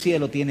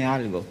cielo tiene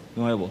algo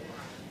nuevo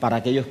para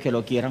aquellos que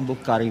lo quieran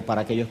buscar y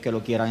para aquellos que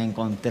lo quieran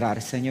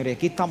encontrar, Señor. Y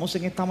aquí estamos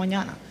en esta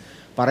mañana.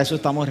 Para eso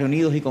estamos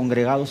reunidos y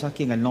congregados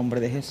aquí en el nombre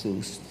de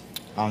Jesús.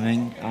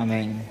 Amén,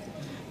 amén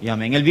y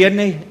amén. El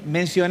viernes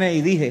mencioné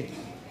y dije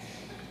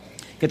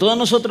que todos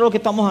nosotros los que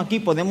estamos aquí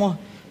podemos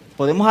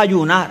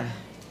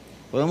ayunar.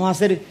 Podemos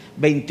hacer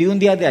 21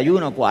 días de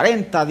ayuno,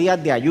 40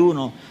 días de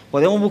ayuno.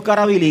 Podemos buscar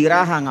a Billy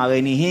Graham, a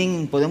Benny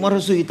Hinn. Podemos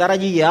resucitar a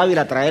Gigi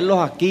Ávila, traerlos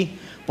aquí.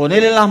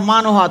 Ponerle las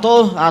manos a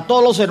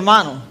todos los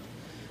hermanos.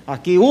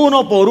 Aquí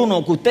uno por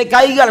uno. Que usted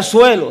caiga al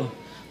suelo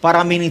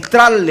para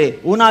ministrarle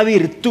una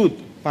virtud.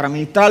 Para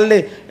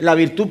ministrarle la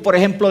virtud, por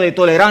ejemplo, de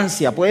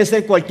tolerancia. Puede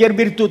ser cualquier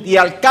virtud. Y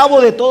al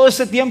cabo de todo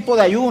ese tiempo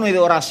de ayuno y de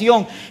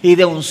oración y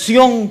de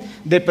unción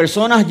de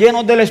personas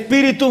llenos del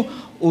Espíritu,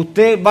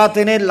 usted va a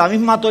tener la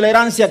misma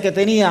tolerancia que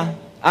tenía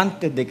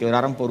antes de que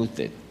oraran por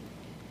usted.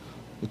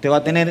 Usted va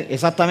a tener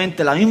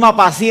exactamente la misma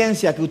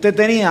paciencia que usted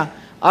tenía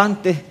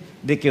antes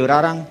de que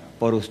oraran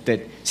por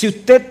usted. Si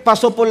usted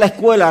pasó por la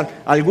escuela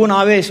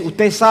alguna vez,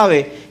 usted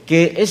sabe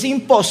que es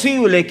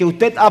imposible que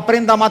usted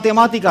aprenda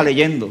matemática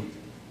leyendo.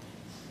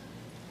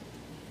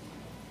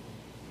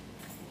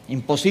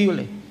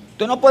 Imposible.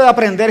 Usted no puede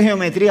aprender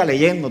geometría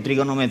leyendo,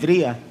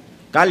 trigonometría,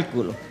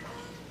 cálculo,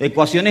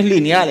 ecuaciones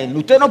lineales.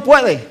 Usted no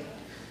puede.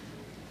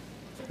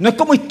 No es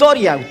como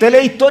historia. Usted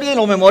lee historia y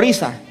lo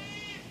memoriza.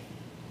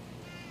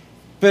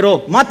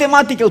 Pero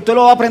matemática usted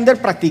lo va a aprender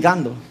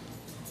practicando.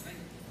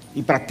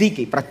 Y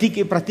practique, y practique,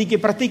 y practique, y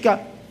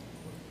practica.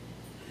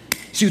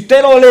 Si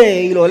usted lo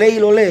lee, y lo lee, y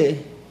lo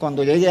lee,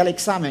 cuando llegue al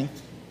examen,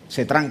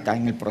 se tranca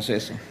en el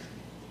proceso.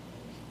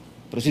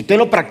 Pero si usted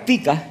lo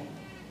practica,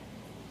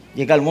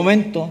 llega el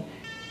momento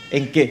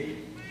en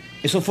que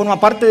eso forma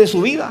parte de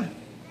su vida.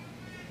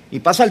 Y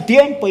pasa el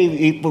tiempo,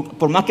 y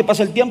por más que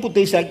pase el tiempo,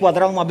 usted dice A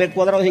cuadrado más B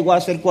cuadrado es igual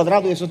a C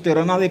cuadrado, y eso es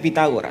teorema de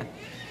Pitágoras.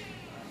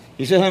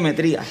 Y eso es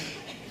geometría.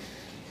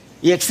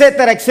 Y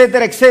etcétera,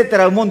 etcétera,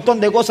 etcétera, un montón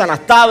de cosas,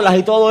 las tablas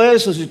y todo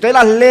eso. Si usted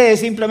las lee,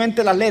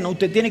 simplemente las lee, no,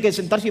 usted tiene que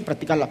sentarse y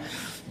practicarlas.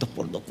 2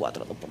 por 2,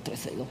 4, 2 por 3,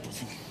 6, 2 por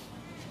 5.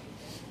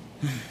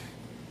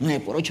 9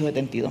 por 8,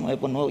 72, 9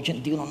 por 9,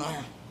 81,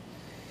 nada.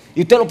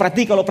 Y usted lo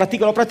practica, lo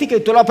practica, lo practica y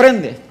usted lo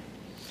aprende.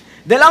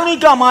 De la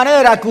única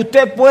manera que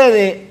usted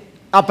puede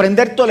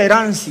aprender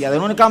tolerancia, de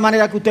la única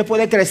manera que usted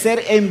puede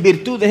crecer en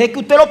virtudes, es que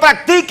usted lo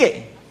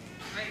practique.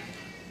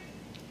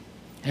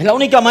 Es la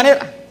única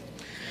manera.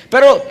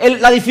 Pero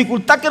la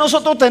dificultad que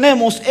nosotros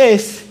tenemos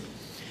es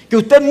que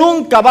usted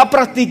nunca va a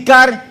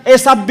practicar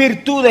esas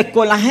virtudes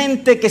con la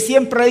gente que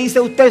siempre dice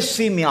a usted,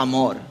 sí, mi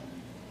amor.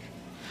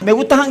 Me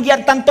gusta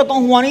janguear tanto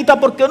con Juanita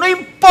porque no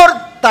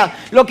importa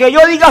lo que yo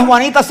diga,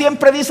 Juanita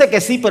siempre dice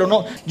que sí, pero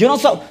no, yo no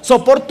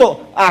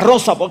soporto a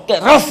Rosa porque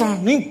Rosa,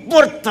 no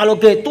importa lo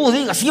que tú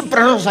digas,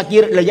 siempre Rosa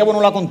le lleva uno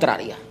la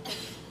contraria.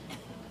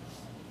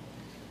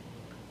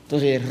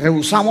 Entonces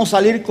rehusamos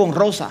salir con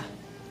Rosa,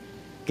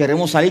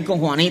 queremos salir con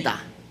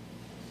Juanita.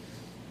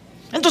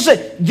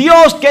 Entonces,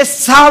 Dios que es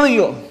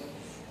sabio,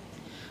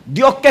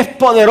 Dios que es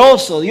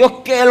poderoso, Dios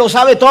que lo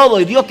sabe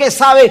todo y Dios que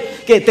sabe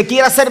que te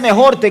quiere hacer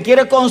mejor, te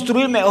quiere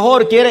construir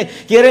mejor,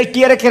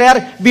 quiere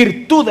crear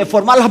virtudes,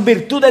 formar las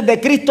virtudes de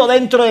Cristo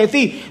dentro de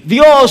ti.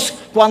 Dios,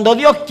 cuando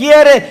Dios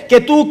quiere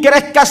que tú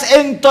crezcas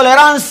en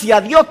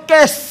tolerancia, Dios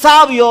que es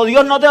sabio,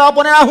 Dios no te va a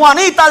poner a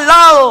Juanita al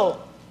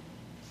lado,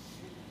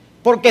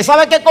 porque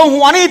sabe que con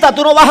Juanita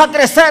tú no vas a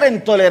crecer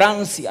en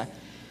tolerancia.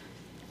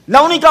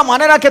 La única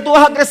manera que tú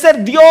vas a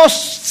crecer, Dios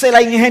se la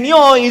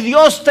ingenió y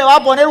Dios te va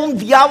a poner un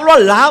diablo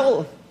al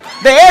lado.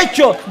 De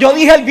hecho, yo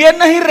dije el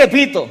viernes y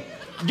repito,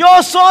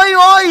 yo soy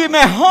hoy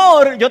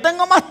mejor, yo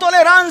tengo más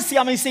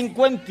tolerancia a mis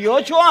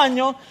 58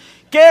 años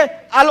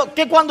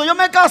que cuando yo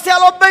me casé a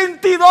los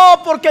 22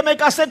 porque me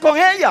casé con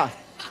ella.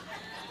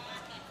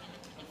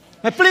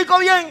 ¿Me explico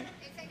bien?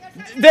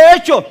 De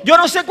hecho, yo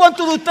no sé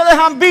cuántos de ustedes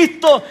han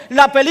visto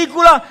la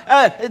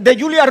película de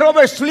Julia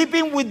Roberts,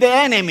 Sleeping with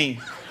the Enemy.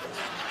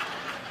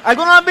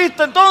 ¿Algunos han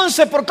visto?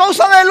 Entonces, por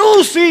causa de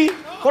Lucy,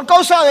 por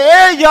causa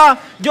de ella,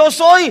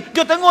 estoy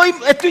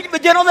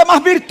lleno de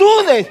más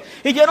virtudes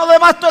y lleno de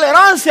más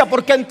tolerancia,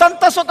 porque en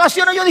tantas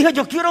ocasiones yo dije,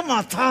 yo quiero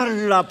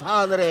matarla,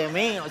 Padre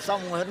mío, esa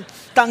mujer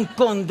tan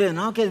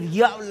condenada, que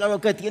diablo lo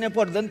que tiene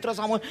por dentro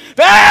esa mujer,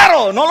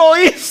 pero no lo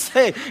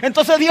hice.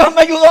 Entonces Dios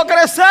me ayudó a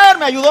crecer,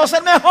 me ayudó a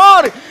ser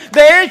mejor.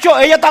 De hecho,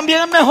 ella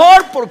también es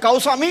mejor por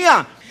causa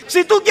mía.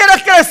 Si tú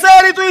quieres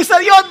crecer y tú dices,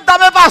 Dios,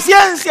 dame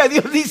paciencia, y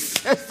Dios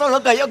dice, eso es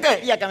lo que yo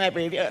quería que me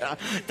pidiera.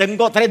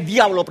 Tengo 3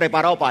 diablos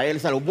preparados para él,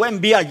 se los voy a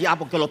enviar ya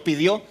porque los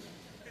pidió.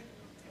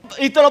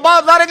 Y te los va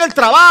a dar en el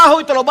trabajo,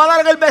 y te los va a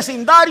dar en el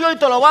vecindario, y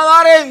te los va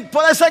a dar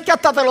puede ser que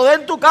hasta te lo dé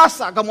en tu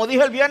casa, como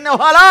dije el viernes,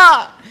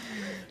 ojalá.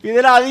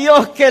 Pídele a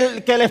Dios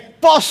que el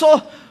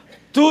esposo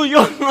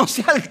tuyo no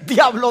sea el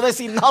diablo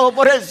designado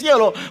por el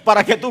cielo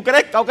para que tú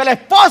crezcas, o que la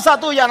esposa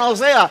tuya no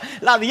sea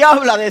la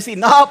diabla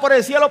designada por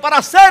el cielo para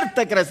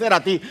hacerte crecer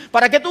a ti,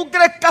 para que tú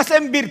crezcas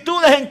en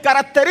virtudes, en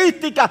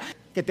características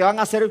que te van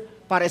a hacer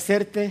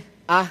parecerte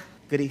a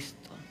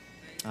Cristo.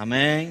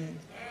 Amén.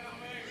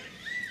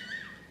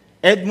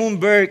 Edmund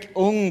Burke,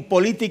 un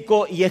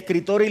político y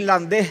escritor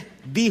irlandés,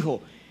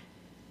 dijo,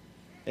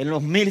 en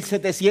los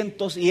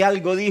 1700 y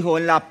algo dijo,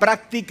 en la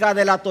práctica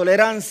de la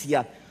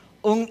tolerancia,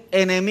 un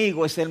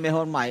enemigo es el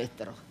mejor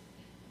maestro.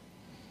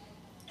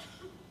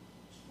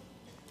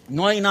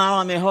 No hay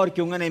nada mejor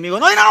que un enemigo.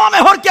 No hay nada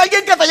mejor que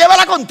alguien que te lleve a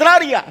la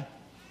contraria.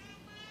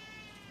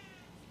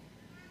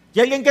 Y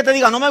alguien que te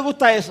diga, no me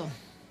gusta eso.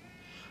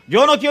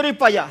 Yo no quiero ir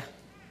para allá.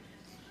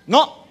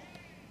 No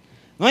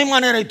hay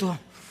manera. Y tú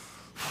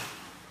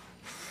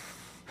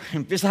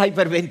empiezas a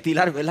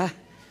hiperventilar, ¿verdad?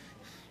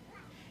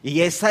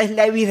 Y esa es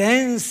la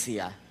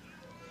evidencia.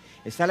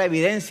 Esa es la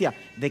evidencia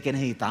de que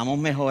necesitamos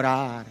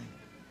mejorar.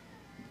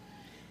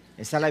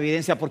 Esa es la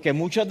evidencia porque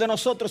muchos de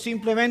nosotros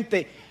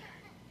simplemente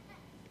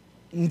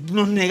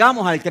nos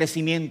negamos al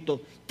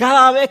crecimiento.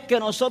 Cada vez que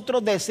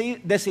nosotros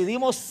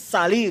decidimos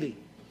salir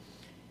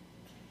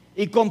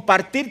y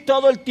compartir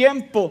todo el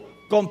tiempo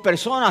con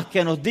personas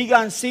que nos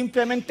digan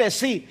simplemente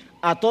sí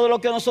a todo lo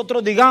que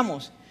nosotros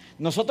digamos,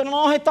 nosotros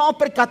no nos estamos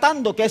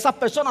percatando que esas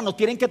personas nos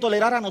tienen que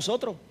tolerar a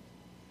nosotros.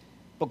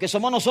 Porque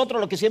somos nosotros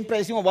los que siempre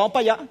decimos, vamos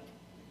para allá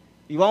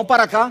y vamos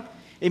para acá.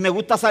 Y me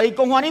gusta salir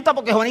con Juanita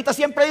porque Juanita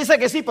siempre dice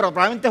que sí, pero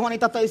probablemente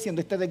Juanita está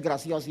diciendo, este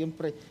desgraciado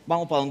siempre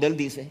vamos para donde él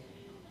dice.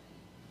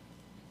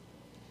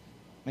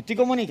 Me estoy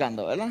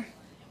comunicando, ¿verdad?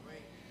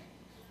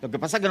 Lo que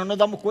pasa es que no nos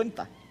damos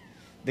cuenta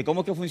de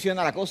cómo es que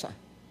funciona la cosa.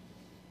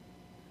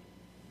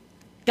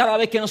 Cada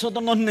vez que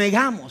nosotros nos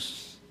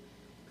negamos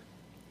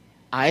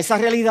a esa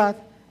realidad,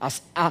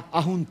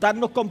 a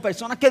juntarnos con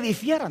personas que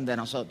difieran de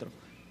nosotros,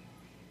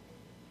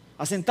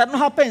 a sentarnos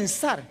a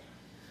pensar.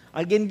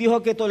 Alguien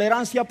dijo que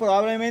tolerancia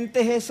probablemente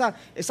es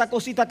esa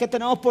cosita que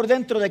tenemos por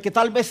dentro de que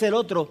tal vez el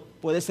otro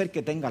puede ser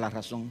que tenga la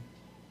razón.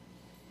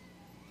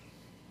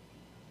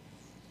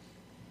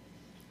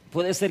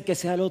 Puede ser que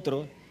sea el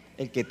otro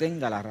el que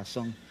tenga la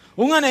razón.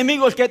 Un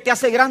enemigo es el que te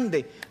hace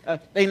grande.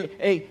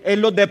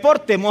 En los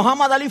deportes,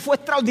 Muhammad Ali fue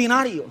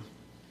extraordinario.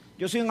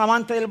 Yo soy un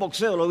amante del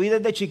boxeo, lo vi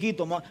desde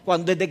chiquito,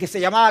 desde que se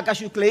llamaba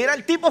Cassius Clay.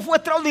 El tipo fue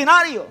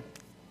extraordinario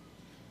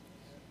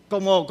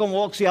como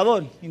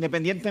boxeador,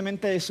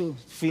 independientemente de su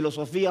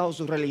filosofía o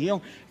su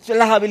religión.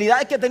 Las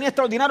habilidades que tenía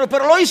extraordinarias,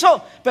 pero lo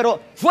hizo,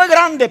 pero fue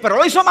grande, pero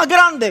lo hizo más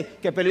grande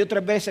que peleó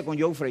 3 veces con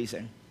Joe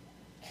Frazier.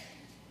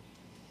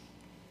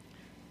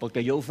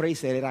 Porque Joe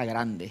Frazier era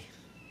grande. ¿Me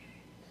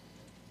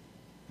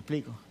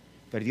explico?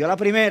 Perdió la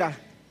primera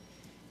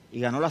y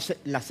ganó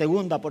la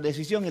segunda por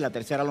decisión y la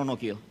tercera lo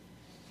noqueó.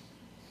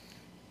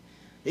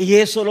 Y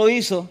eso lo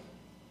hizo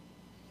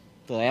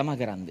todavía más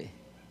grande.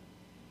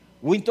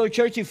 Winston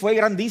Churchill fue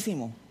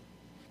grandísimo,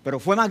 pero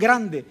fue más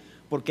grande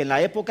porque en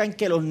la época en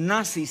que los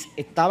nazis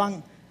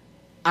estaban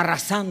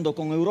arrasando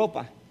con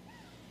Europa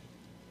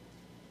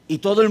y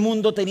todo el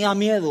mundo tenía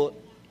miedo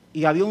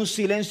y había un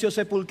silencio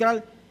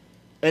sepulcral,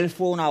 él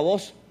fue una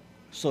voz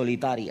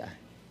solitaria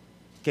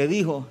que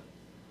dijo,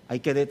 hay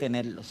que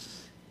detenerlos.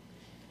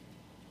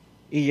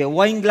 Y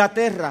llegó a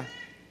Inglaterra,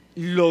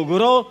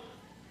 logró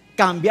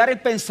cambiar el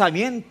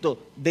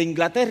pensamiento de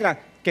Inglaterra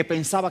que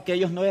pensaba que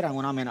ellos no eran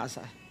una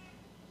amenaza.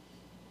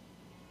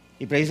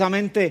 Y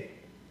precisamente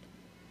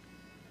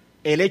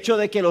el hecho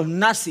de que los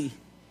nazis,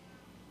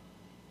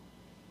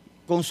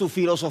 con su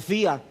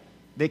filosofía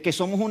de que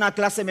somos una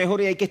clase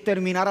mejor y hay que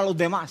exterminar a los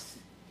demás,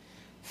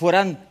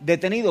 fueran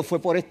detenidos fue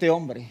por este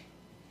hombre,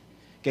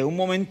 que en un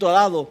momento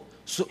dado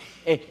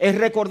es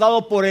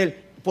recordado por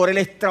el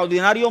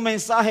extraordinario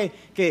mensaje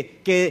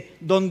que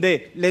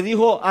donde le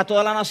dijo a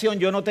toda la nación,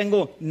 yo no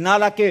tengo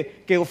nada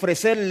que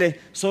ofrecerles,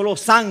 solo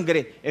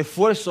sangre,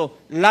 esfuerzo,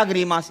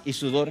 lágrimas y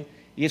sudor.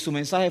 Y su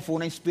mensaje fue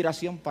una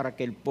inspiración para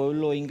que el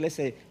pueblo inglés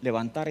se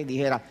levantara y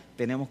dijera,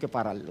 tenemos que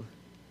pararlo.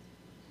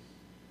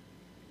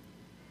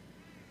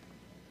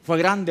 Fue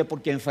grande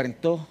porque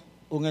enfrentó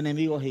un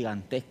enemigo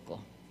gigantesco.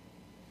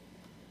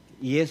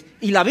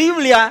 Y la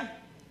Biblia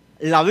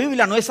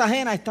no es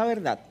ajena a esta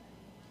verdad.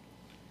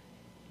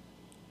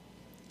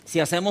 Si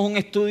hacemos un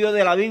estudio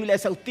de la Biblia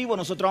exhaustivo,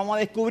 nosotros vamos a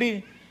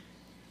descubrir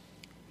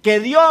que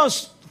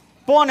Dios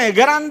pone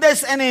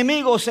grandes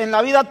enemigos en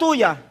la vida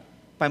tuya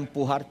para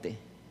empujarte.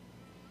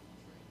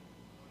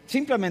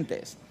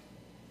 Simplemente eso.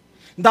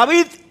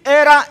 David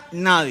era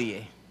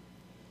nadie.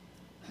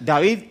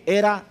 David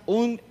era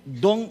un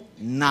don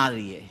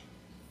nadie.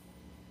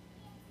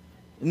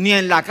 Ni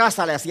en la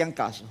casa le hacían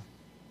caso.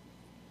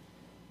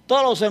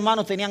 Todos los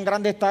hermanos tenían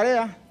grandes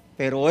tareas,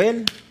 pero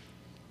él,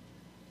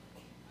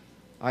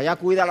 allá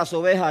cuida las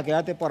ovejas,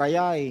 quédate por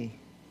allá. Y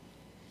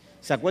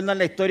 ¿se acuerdan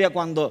la historia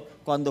cuando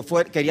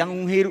querían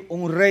ungir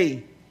un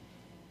rey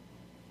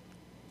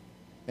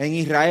en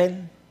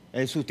Israel?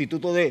 El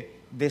sustituto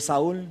de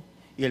Saúl,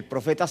 y el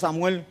profeta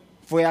Samuel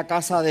fue a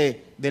casa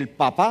del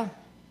papá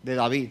de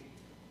David.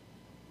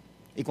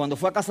 Y cuando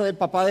fue a casa del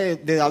papá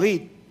de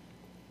David,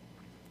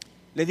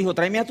 le dijo,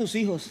 tráeme a tus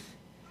hijos,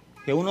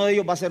 que uno de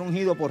ellos va a ser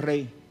ungido por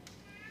rey.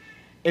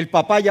 El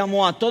papá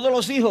llamó a todos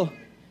los hijos,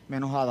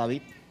 menos a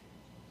David.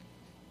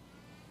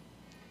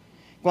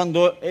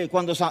 Cuando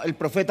el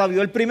profeta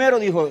vio el primero,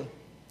 dijo,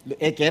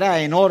 que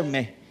era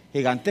enorme,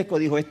 gigantesco,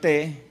 dijo,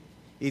 este es.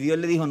 Y Dios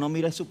le dijo, no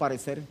mires su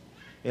parecer,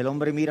 el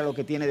hombre mira lo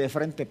que tiene de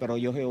frente, pero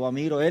yo Jehová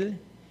miro el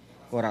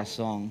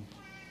corazón.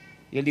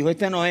 Y él dijo,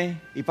 este no es.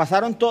 Y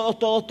pasaron todos,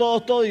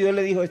 y Dios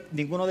le dijo,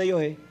 ninguno de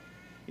ellos es.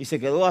 Y se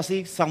quedó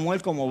así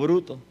Samuel como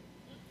bruto.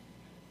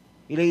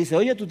 Y le dice,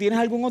 oye, ¿tú tienes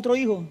algún otro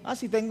hijo? Ah,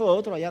 sí, tengo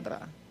otro allá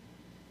atrás.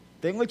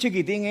 Tengo el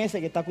chiquitín ese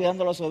que está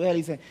cuidando las ovejas. Le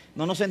dice,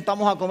 no nos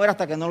sentamos a comer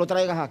hasta que no lo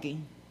traigas aquí.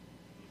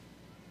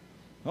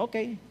 Ok.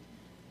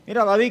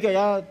 Mira, David, que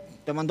ya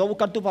te mandó a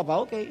buscar tu papá.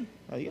 Ok,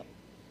 adiós.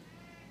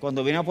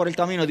 Cuando vino por el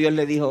camino, Dios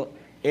le dijo,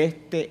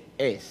 este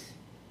es.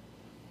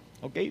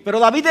 Ok. Pero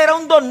David era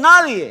un don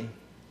nadie.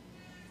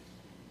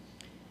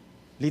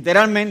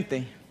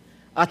 Literalmente.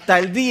 Hasta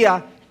el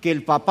día que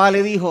el papá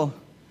le dijo,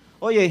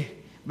 oye,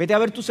 vete a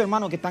ver tus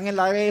hermanos que están en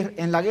la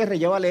guerra y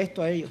llévale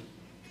esto a ellos.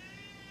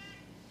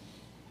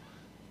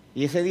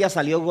 Y ese día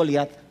salió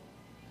Goliat.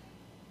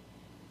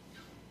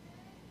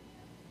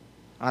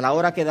 A la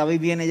hora que David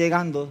viene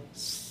llegando,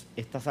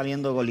 está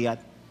saliendo Goliat,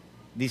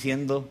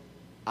 diciendo,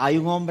 hay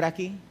un hombre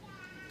aquí.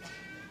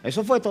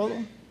 Eso fue todo.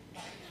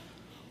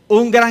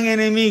 Un gran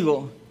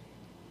enemigo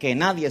que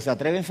nadie se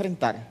atreve a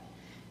enfrentar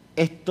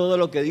es todo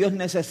lo que Dios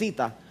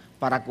necesita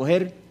para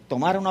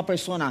tomar a una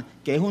persona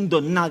que es un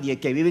don nadie,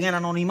 que vive en el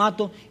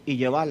anonimato y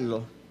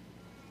llevarlo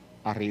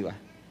arriba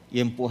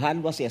y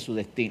empujarlo hacia su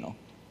destino.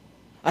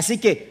 Así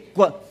que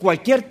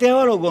cualquier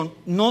teólogo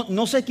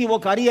no se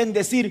equivocaría en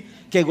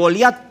decir que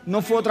Goliat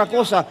no fue otra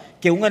cosa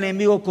que un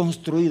enemigo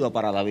construido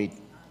para David.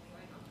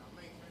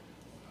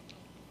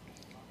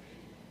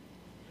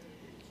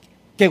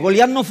 Que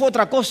Goliat no fue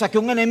otra cosa que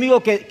un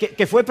enemigo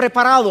que fue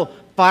preparado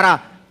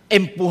para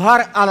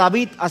empujar a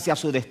David hacia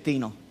su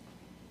destino.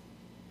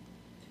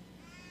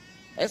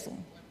 Eso.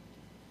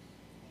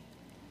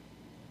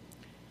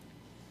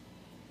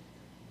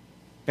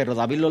 Pero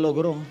David lo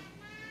logró.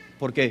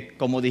 Porque,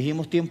 como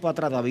dijimos tiempo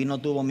atrás, David no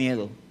tuvo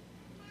miedo.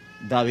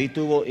 David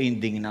tuvo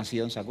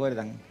indignación, ¿se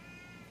acuerdan?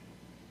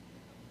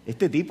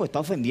 Este tipo está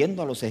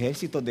ofendiendo a los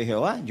ejércitos de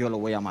Jehová, yo lo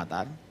voy a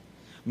matar.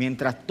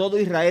 Mientras todo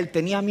Israel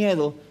tenía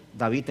miedo,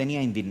 David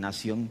tenía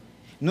indignación.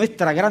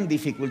 Nuestra gran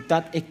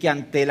dificultad es que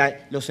ante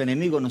los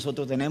enemigos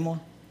nosotros tenemos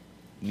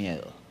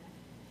miedo.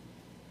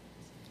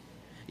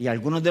 Y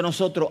algunos de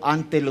nosotros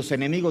ante los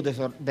enemigos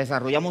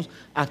desarrollamos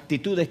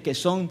actitudes que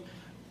son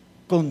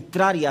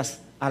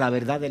contrarias a la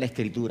verdad de la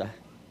Escritura.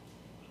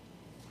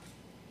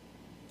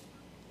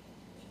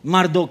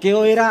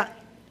 Mardoqueo era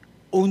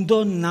un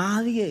don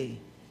nadie.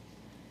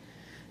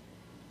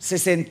 Se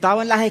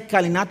sentaba en las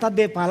escalinatas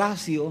de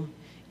palacio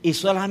y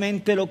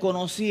solamente lo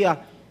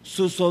conocía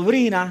su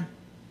sobrina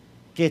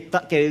que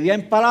vivía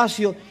en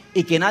palacio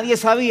y que nadie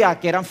sabía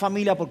que eran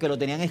familia porque lo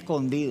tenían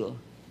escondido.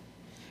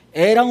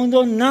 Era un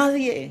don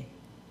nadie.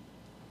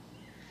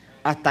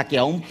 Hasta que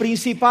a un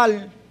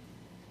principal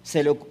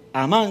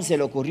Amán se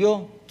le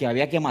ocurrió que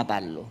había que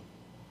matarlo.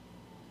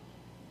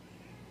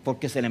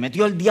 Porque se le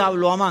metió el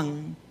diablo a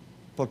Amán,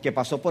 porque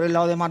pasó por el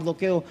lado de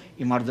Mardoqueo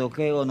y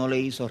Mardoqueo no le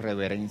hizo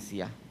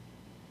reverencia.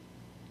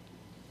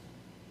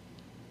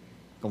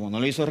 Como no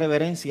le hizo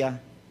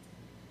reverencia,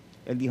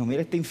 él dijo,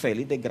 mira este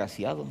infeliz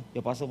desgraciado,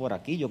 yo paso por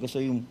aquí, yo que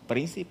soy un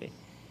príncipe,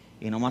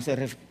 y no me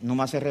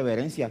hace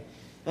reverencia.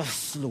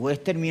 Lo voy a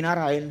exterminar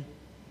a él.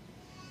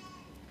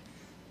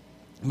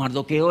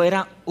 Mardoqueo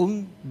era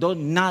un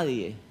don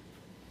nadie.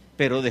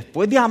 Pero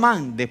después de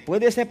Amán,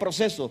 después de ese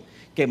proceso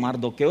que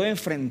Mardoqueo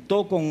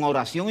enfrentó con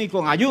oración y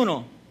con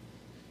ayuno,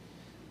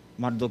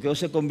 Mardoqueo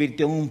se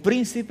convirtió en un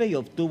príncipe y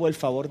obtuvo el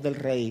favor del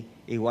rey,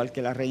 igual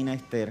que la reina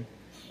Esther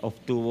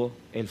obtuvo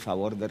el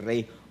favor del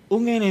rey.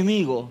 Un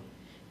enemigo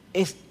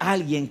es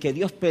alguien que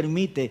Dios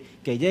permite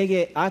que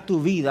llegue a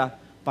tu vida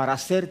para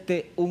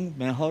hacerte un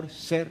mejor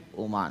ser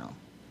humano.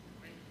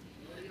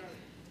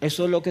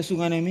 Eso es lo que es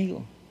un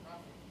enemigo.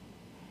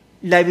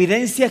 La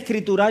evidencia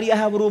escrituraria es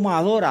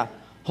abrumadora.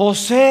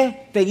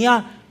 José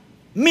tenía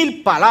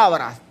 1000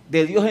 palabras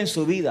de Dios en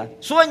su vida,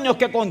 sueños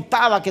que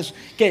contaba, que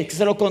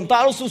se los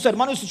contaba a sus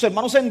hermanos y sus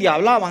hermanos se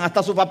endiablaban.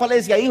 Hasta su papá le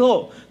decía,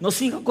 hijo, no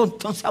sigas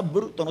contando, seas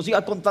bruto, no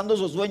sigas contando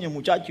esos sueños,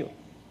 muchacho.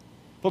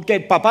 Porque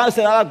el papá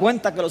se daba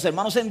cuenta que los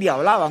hermanos se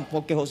endiablaban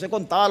porque José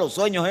contaba los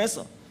sueños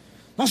eso.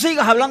 No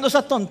sigas hablando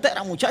esas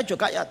tonteras, muchacho,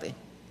 cállate.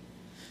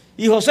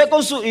 Y José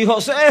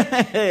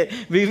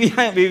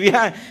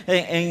vivía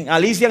en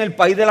Alicia, en el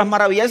país de las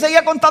maravillas. Él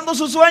seguía contando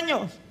sus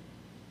sueños.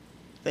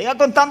 Seguía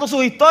contando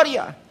sus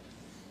historias.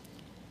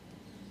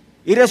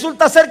 Y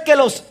resulta ser que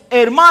los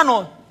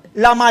hermanos,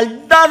 la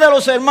maldad de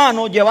los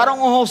hermanos, llevaron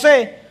a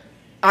José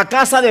a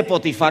casa de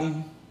Potifar.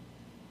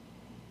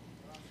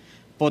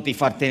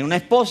 Potifar tenía una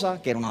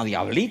esposa que era una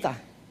diablita.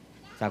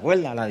 ¿Se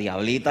acuerda? La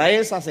diablita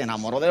esa se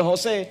enamoró de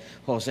José.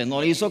 José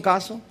no le hizo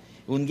caso.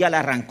 Un día le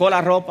arrancó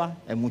la ropa.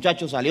 El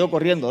muchacho salió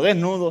corriendo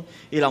desnudo.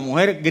 Y la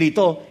mujer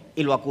gritó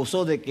y lo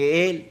acusó de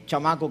que el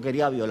chamaco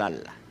quería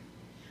violarla.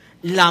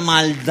 La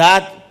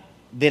maldad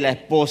de la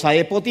esposa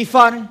de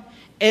Potifar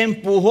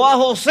empujó a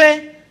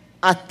José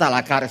hasta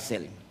la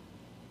cárcel.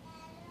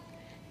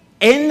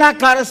 En la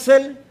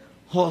cárcel,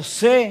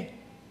 José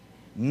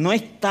no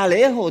está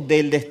lejos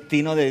del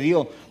destino de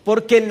Dios,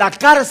 porque en la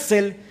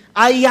cárcel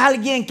hay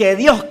alguien que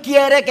Dios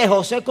quiere que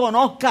José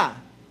conozca.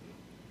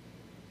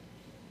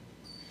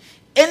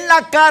 En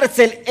la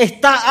cárcel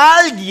está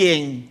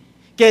alguien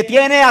que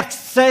tiene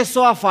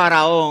acceso a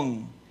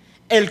Faraón,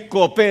 el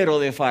copero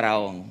de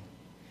Faraón.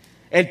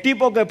 El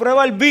tipo que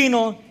prueba el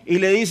vino y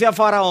le dice a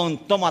Faraón,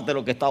 tómate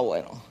lo que está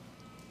bueno.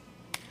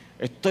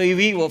 Estoy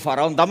vivo,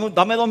 Faraón,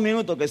 dame 2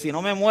 minutos que si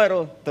no me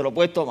muero te lo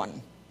puedes tomar.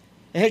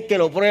 Es el que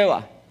lo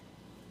prueba,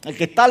 el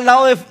que está al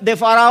lado de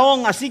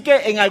Faraón. Así que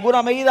en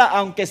alguna medida,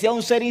 aunque sea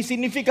un ser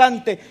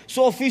insignificante,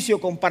 su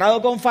oficio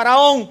comparado con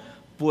Faraón,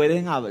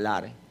 pueden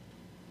hablar.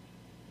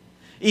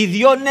 Y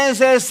Dios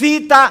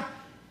necesita,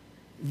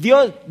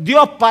 Dios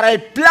para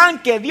el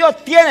plan que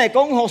Dios tiene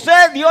con José,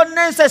 Dios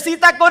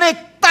necesita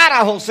conectar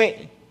a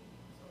José.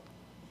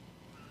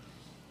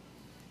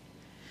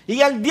 Y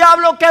el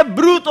diablo, que es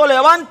bruto,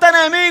 levanta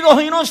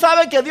enemigos y no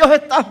sabe que Dios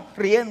está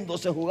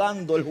riéndose,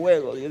 jugando el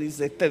juego. Dios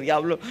dice, este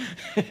diablo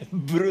es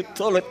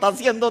bruto, lo está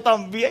haciendo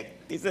tan bien,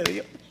 dice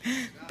Dios.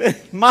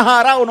 Más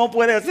arao no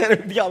puede ser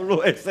el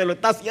diablo ese, lo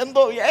está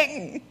haciendo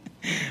bien.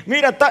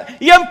 Mira,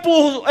 y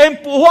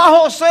empujó a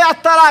José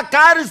hasta la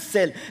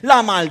cárcel.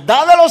 La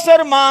maldad de los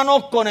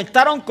hermanos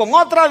conectaron con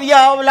otra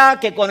diabla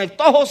que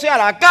conectó a José a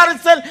la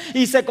cárcel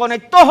y se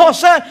conectó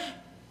José.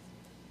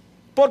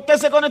 ¿Por qué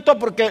se conectó?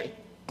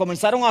 Porque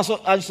comenzaron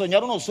a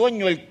soñar unos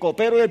sueños, el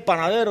copero y el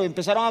panadero, y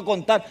empezaron a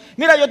contar.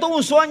 Mira, yo tuve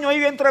un sueño ahí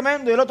bien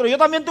tremendo, y el otro, yo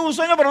también tuve un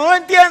sueño, pero no lo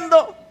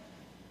entiendo.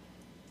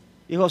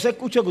 Y José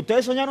escuchó que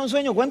ustedes soñaron un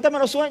sueño, cuéntame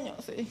los sueños.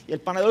 Sí. Y el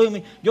panadero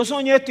dijo, yo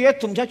soñé esto y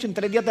esto, muchachos, en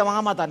 3 días te van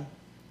a matar.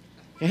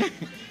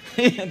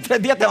 En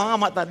 3 días te van a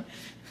matar.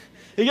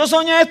 Y yo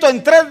soñé esto,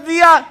 en 3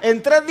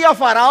 días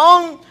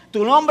Faraón,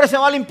 tu nombre se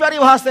va a limpiar y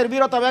vas a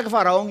servir otra vez que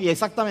Faraón. Y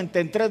exactamente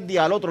en 3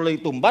 días al otro le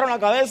tumbaron la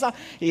cabeza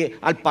y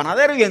al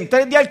panadero, y en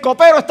 3 días el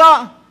copero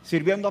estaba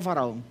sirviendo a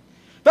Faraón.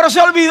 Pero se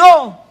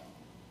olvidó.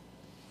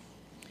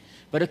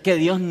 Pero es que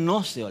Dios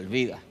no se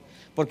olvida.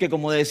 Porque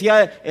como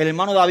decía el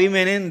hermano David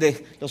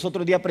Menéndez los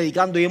otros días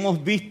predicando, y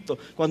hemos visto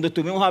cuando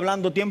estuvimos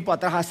hablando tiempo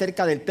atrás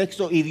acerca del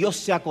texto, y Dios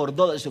se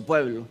acordó de su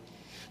pueblo.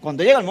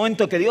 Cuando llega el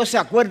momento que Dios se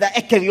acuerda,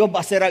 es que Dios va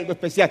a hacer algo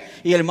especial.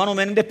 Y el hermano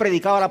Menéndez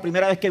predicaba la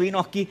primera vez que vino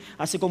aquí,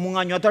 hace como 1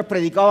 año atrás,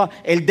 predicaba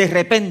el de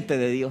repente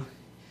de Dios.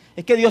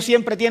 Es que Dios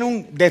siempre tiene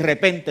un de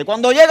repente.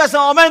 Cuando llega ese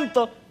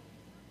momento,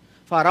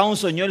 Faraón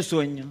soñó el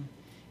sueño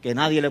que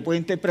nadie le puede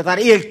interpretar.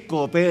 Y el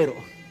copero,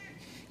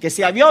 que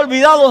se había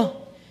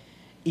olvidado,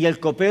 y el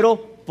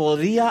copero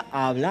podía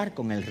hablar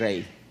con el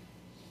rey.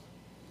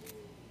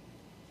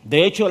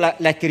 De hecho, la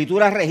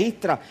escritura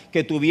registra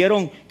que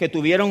tuvieron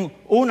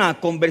una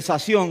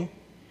conversación.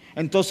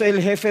 Entonces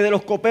el jefe de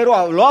los coperos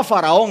habló a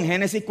Faraón,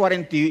 Génesis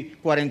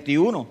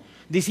 41,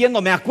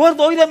 diciendo, me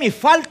acuerdo hoy de mis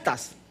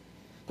faltas.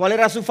 ¿Cuál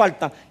era su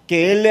falta?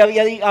 Que él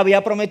le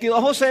había prometido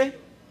a José,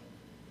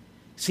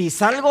 si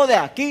salgo de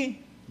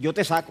aquí, yo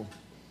te saco.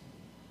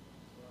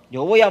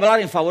 Yo voy a hablar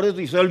en favor de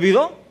ti. ¿Se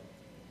olvidó?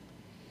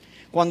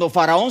 Cuando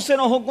Faraón se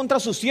enojó contra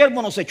su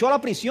siervo, nos echó a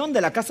la prisión de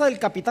la casa del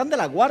capitán de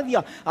la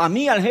guardia, a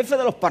mí, al jefe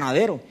de los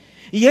panaderos.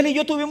 Y él y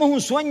yo tuvimos un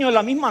sueño en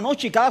la misma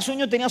noche, y cada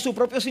sueño tenía su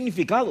propio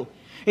significado.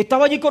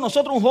 Estaba allí con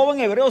nosotros un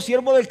joven hebreo,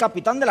 siervo del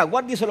capitán de la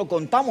guardia, y se lo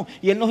contamos,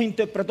 y él nos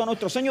interpretó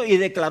nuestro sueño y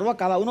declaró a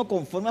cada uno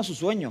conforme a su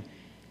sueño.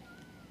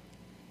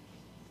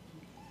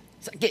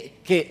 O sea,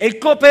 que el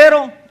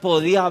copero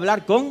podía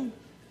hablar con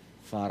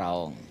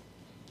Faraón.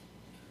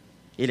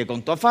 Y le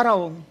contó a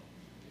Faraón,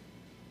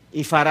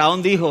 y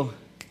Faraón dijo,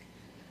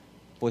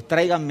 pues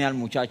tráiganme al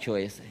muchacho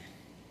ese.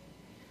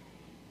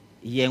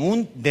 Y en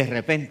un de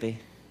repente,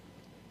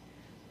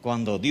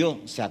 cuando Dios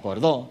se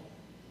acordó,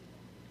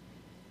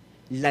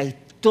 la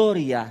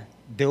historia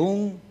de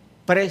un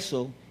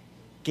preso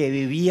que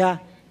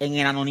vivía en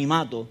el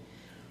anonimato,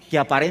 que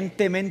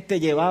aparentemente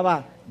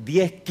llevaba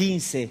 10,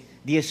 15,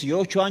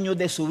 18 años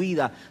de su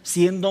vida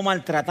siendo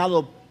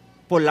maltratado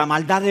por la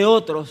maldad de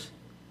otros,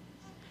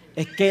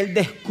 es que él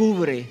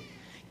descubre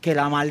que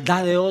la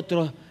maldad de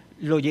otros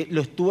lo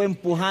estuvo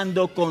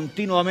empujando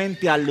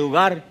continuamente al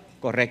lugar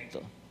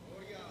correcto.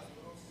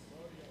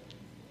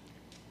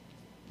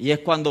 Y es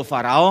cuando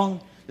Faraón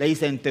le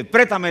dice,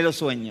 interprétame los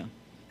sueños.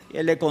 Y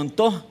él le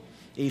contó,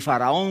 y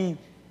Faraón,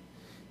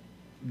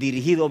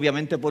 dirigido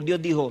obviamente por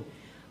Dios, dijo,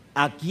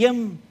 ¿a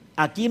quién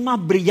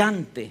más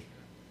brillante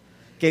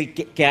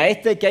que a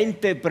este que ha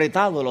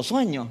interpretado los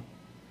sueños,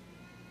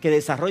 que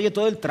desarrolle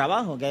todo el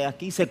trabajo que hay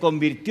aquí? Se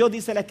convirtió,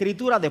 dice la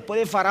Escritura, después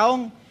de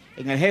Faraón,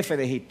 en el jefe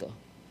de Egipto,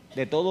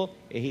 de todo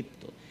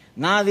Egipto.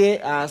 Nadie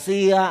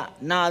hacía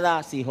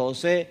nada si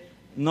José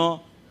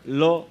no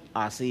lo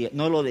hacía,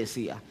 no lo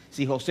decía,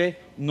 si José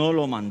no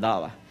lo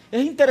mandaba.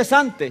 Es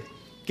interesante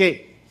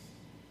que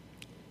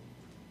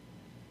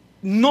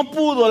no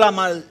pudo la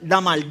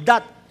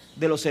maldad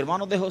de los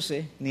hermanos de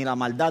José, ni la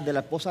maldad de la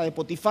esposa de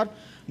Potifar,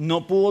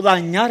 no pudo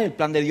dañar el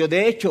plan de Dios.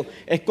 De hecho,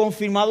 es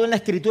confirmado en la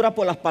Escritura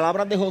por las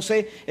palabras de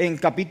José en el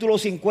capítulo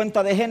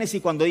 50 de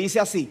Génesis, cuando dice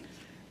así,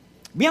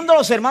 viendo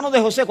los hermanos de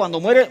José, cuando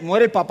muere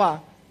el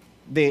papá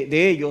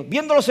de ellos,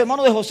 viendo los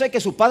hermanos de José que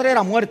su padre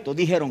era muerto,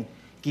 dijeron,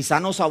 quizá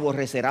nos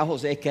aborrecerá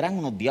José. Es que eran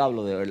unos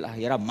diablos de verdad,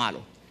 y eran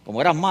malos. Como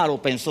eran malos,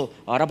 pensó,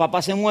 ahora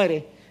papá se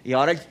muere, y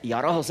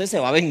ahora José se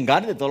va a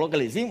vengar de todo lo que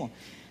le hicimos.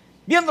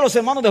 Viendo los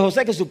hermanos de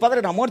José que su padre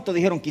era muerto,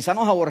 dijeron, quizá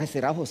nos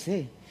aborrecerá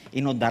José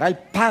y nos dará el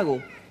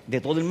pago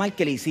de todo el mal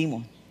que le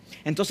hicimos.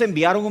 Entonces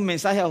enviaron un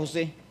mensaje a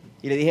José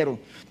y le dijeron,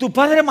 tu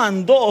padre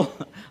mandó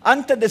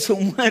antes de su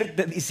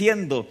muerte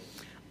diciendo,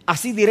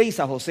 así diréis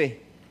a José,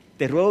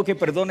 te ruego que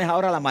perdones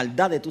ahora la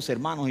maldad de tus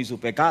hermanos y su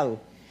pecado,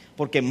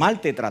 porque mal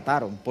te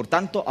trataron. Por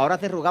tanto, ahora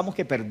te rogamos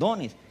que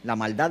perdones la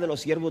maldad de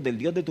los siervos del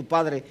Dios de tu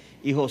padre.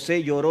 Y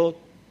José lloró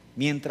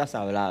mientras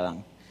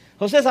hablaban.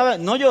 José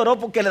no lloró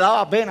porque le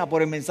daba pena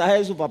por el mensaje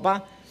de su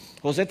papá.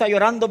 José está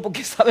llorando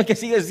porque sabe que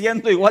sigue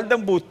siendo igual de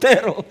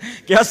embustero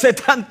que hace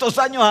tantos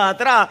años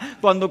atrás,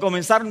 cuando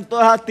comenzaron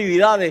todas las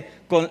actividades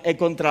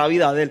contra la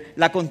vida de él.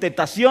 La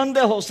contestación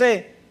de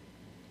José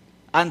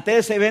ante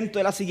ese evento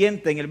es la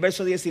siguiente. En el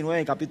verso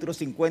 19, capítulo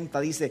 50,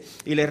 dice,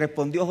 y le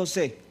respondió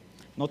José,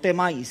 no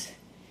temáis,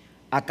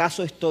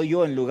 ¿acaso estoy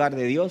yo en lugar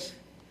de Dios?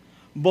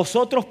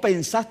 Vosotros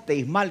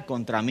pensasteis mal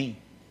contra mí,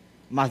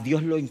 mas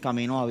Dios lo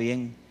encaminó a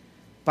bien,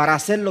 para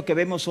hacer lo que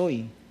vemos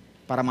hoy,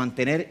 para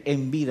mantener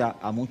en vida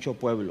a mucho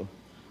pueblo.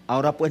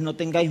 Ahora pues no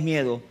tengáis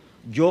miedo,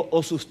 yo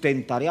os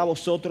sustentaré a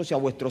vosotros y a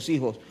vuestros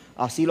hijos.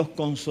 Así los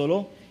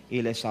consoló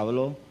y les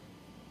habló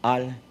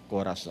al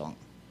corazón.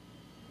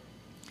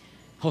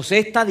 José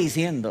está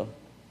diciendo,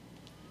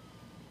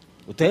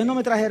 ustedes no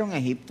me trajeron a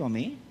Egipto a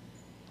mí,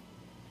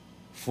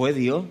 fue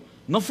Dios,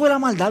 no fue la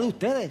maldad de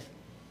ustedes,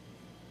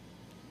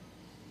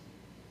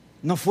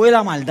 no fue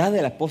la maldad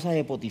de la esposa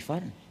de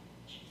Potifar.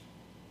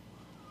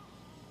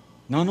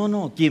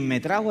 No, quien me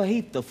trajo a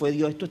Egipto fue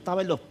Dios. Esto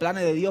estaba en los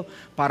planes de Dios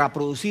para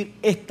producir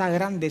esta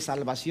grande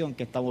salvación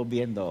que estamos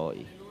viendo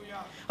hoy.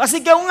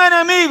 Así que un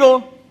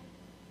enemigo,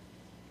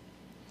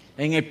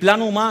 en el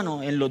plano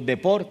humano, en los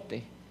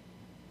deportes,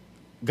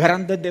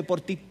 grandes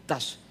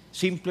deportistas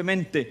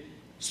simplemente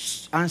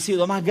han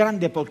sido más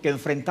grandes porque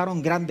enfrentaron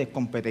grandes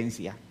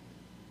competencias.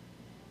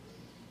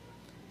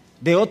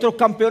 De otros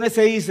campeones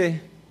se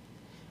dice,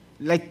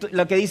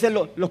 lo que dicen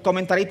los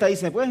comentaristas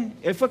dicen, pues,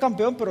 él fue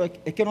campeón, pero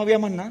es que no había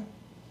más nada.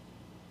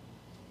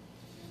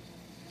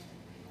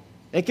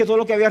 Es que todo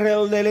lo que había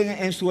alrededor de él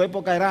en su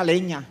época era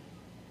leña.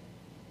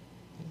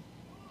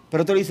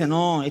 Pero otro dice,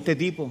 no, este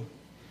tipo,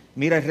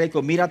 mira el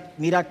récord,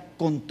 mira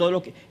con todo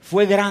lo que...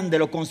 Fue grande,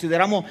 lo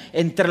consideramos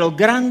entre los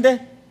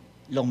grandes,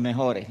 los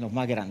mejores, los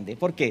más grandes.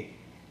 ¿Por qué?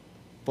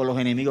 Por los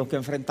enemigos que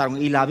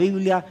enfrentaron. Y la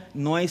Biblia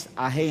no es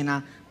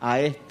ajena a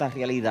esta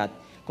realidad.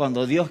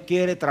 Cuando Dios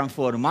quiere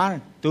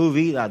transformar tu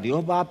vida,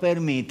 Dios va a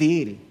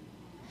permitir.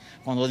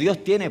 Cuando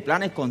Dios tiene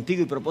planes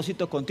contigo y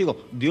propósitos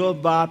contigo, Dios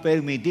va a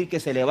permitir que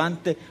se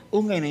levante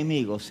un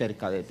enemigo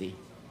cerca de ti.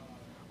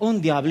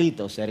 Un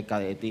diablito cerca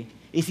de ti.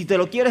 Y si te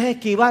lo quieres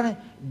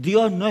esquivar,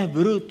 Dios no es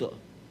bruto.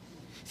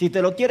 Si te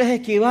lo quieres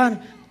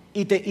esquivar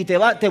y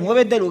te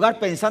mueves de lugar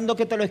pensando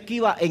que te lo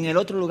esquiva, en el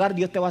otro lugar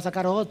Dios te va a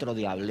sacar otro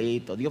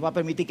diablito. Dios va a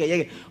permitir que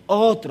llegue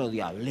otro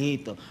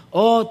diablito,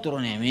 otro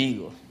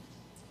enemigo.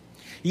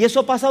 Y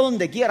eso pasa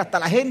donde quiera, hasta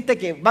la gente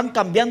que van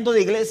cambiando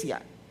de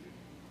iglesia.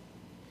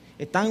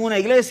 Están en una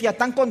iglesia,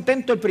 están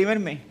contentos el primer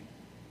mes,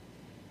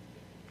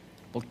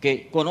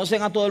 porque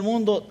conocen a todo el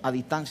mundo a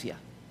distancia.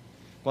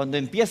 Cuando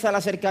empieza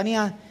la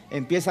cercanía,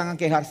 empiezan a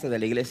quejarse de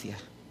la iglesia.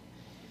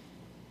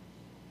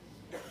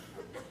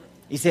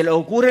 Y se les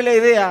ocurre la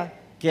idea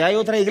que hay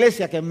otra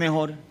iglesia que es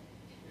mejor.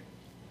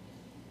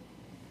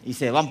 Y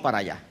se van para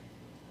allá,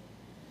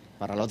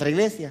 para la otra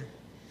iglesia.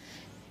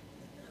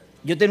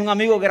 Yo tenía un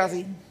amigo que era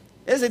así.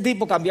 Ese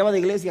tipo cambiaba de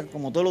iglesia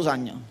como todos los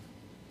años.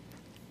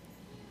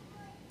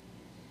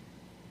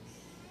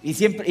 Y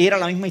era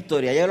la misma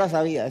historia, yo la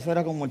sabía, eso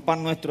era como el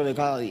pan nuestro de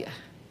cada día.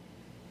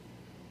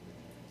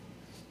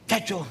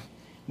 Chacho,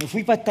 me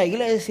fui para esta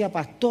iglesia,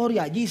 pastor, y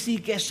allí sí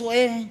que eso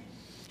es.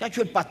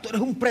 Chacho, el pastor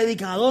es un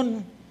predicador.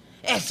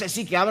 Ese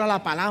sí que habla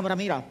la palabra,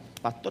 mira,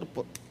 pastor,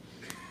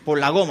 por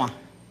la goma.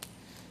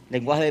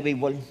 Lenguaje de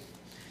béisbol.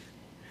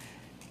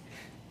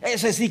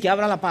 Ese sí que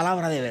habla la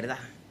palabra de verdad.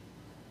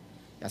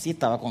 Y así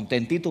estaba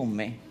contentito un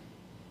mes.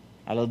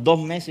 A los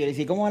 2 meses yo le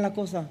decía, ¿cómo va la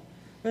cosa?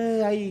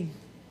 Ahí,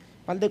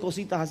 un par de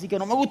cositas así que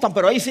no me gustan,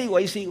 pero ahí sigo.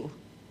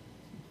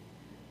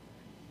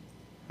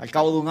 Al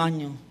cabo de 1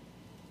 año,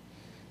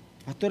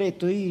 pastor,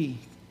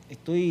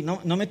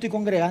 no me estoy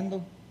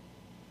congregando.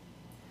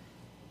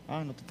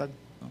 No te está. No.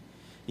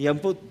 Y a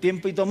un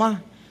tiempito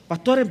más,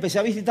 pastor, empecé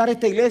a visitar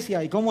esta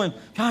iglesia. ¿Y cómo es?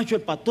 Chacho,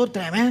 el pastor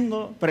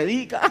tremendo,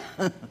 predica.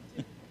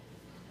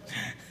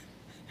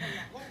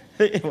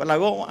 Por la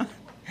goma.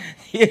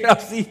 Y era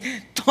así,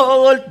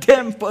 todo el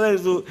tiempo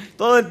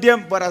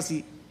era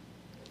así.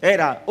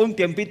 Era un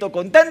tiempito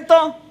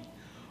contento,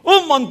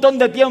 un montón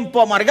de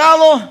tiempo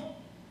amargado,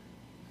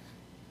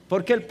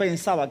 porque él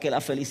pensaba que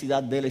la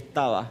felicidad de él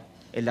estaba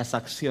en las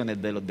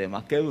acciones de los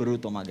demás. Qué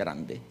bruto más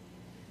grande.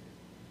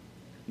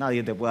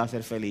 Nadie te puede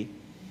hacer feliz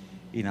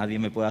y nadie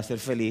me puede hacer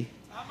feliz.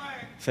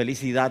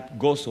 Felicidad,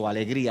 gozo,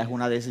 alegría es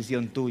una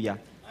decisión tuya.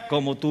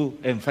 Cómo tú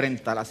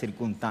enfrentas las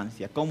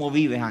circunstancias, cómo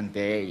vives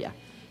ante ellas.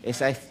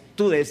 Esa es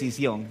tu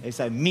decisión,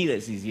 esa es mi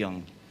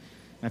decisión.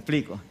 ¿Me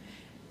explico?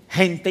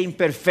 Gente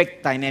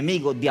imperfecta,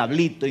 enemigos,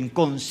 diablitos,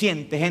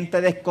 inconscientes,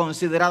 gente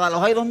desconsiderada,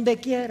 los hay donde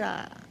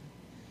quiera.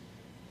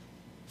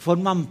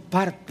 forman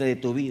parte de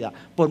tu vida.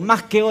 Por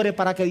más que ore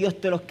para que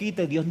Dios te los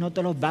quite, Dios no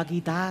te los va a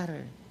quitar.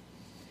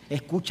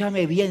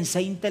 Escúchame bien,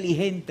 sé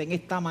inteligente en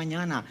esta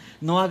mañana.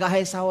 No hagas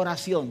esa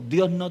oración.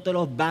 Dios no te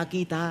los va a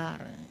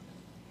quitar.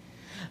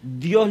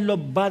 Dios los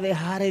va a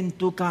dejar en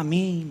tu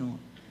camino.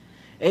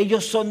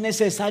 Ellos son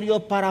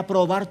necesarios para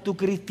probar tu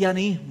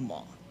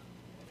cristianismo.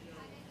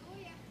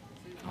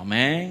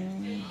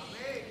 Amén.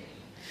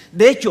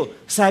 De hecho,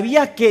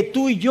 ¿sabías que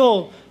tú y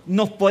yo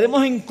nos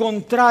podemos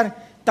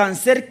encontrar tan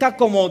cerca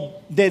como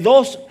de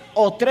 2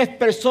 o 3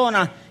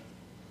 personas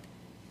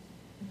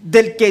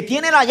del que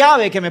tiene la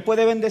llave que me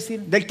puede bendecir,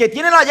 del que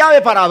tiene la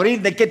llave para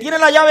abrir, del que tiene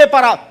la llave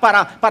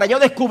para yo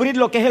descubrir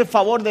lo que es el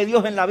favor de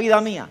Dios en la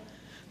vida mía?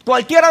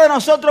 Cualquiera de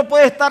nosotros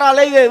puede estar a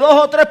ley de 2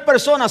 o 3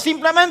 personas.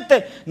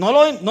 Simplemente no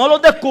lo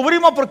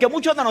descubrimos porque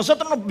muchos de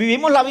nosotros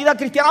vivimos la vida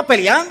cristiana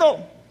peleando,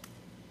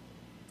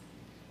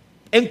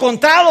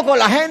 encontrados con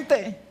la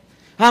gente,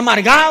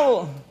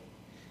 amargados,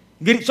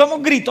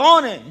 somos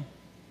gritones,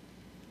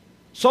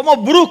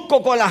 somos bruscos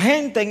con la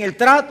gente en el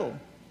trato.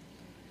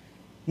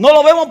 No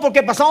lo vemos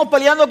porque pasamos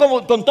peleando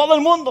con todo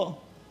el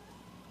mundo.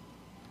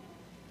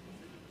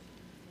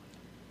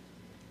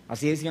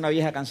 Así decía una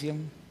vieja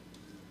canción.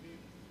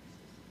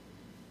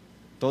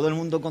 Todo el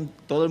mundo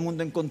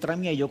en contra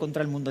mía y yo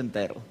contra el mundo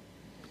entero.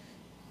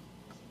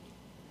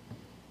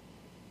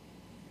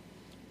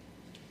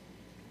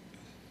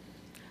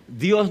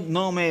 Dios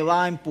no me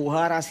va a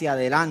empujar hacia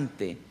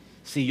adelante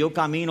si yo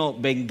camino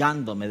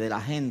vengándome de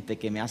la gente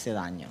que me hace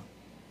daño.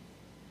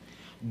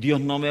 Dios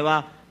no me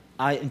va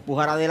a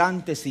empujar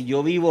adelante si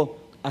yo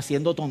vivo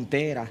haciendo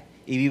tonteras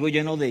y vivo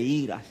lleno de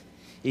iras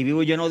y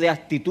vivo lleno de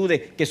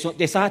actitudes que son,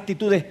 esas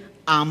actitudes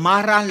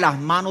amarran las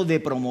manos de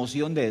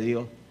promoción de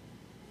Dios.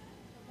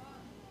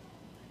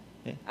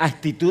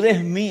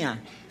 Actitudes mías,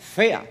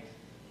 feas,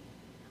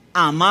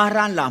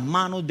 amarran las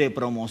manos de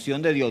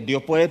promoción de Dios.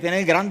 Dios puede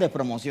tener grandes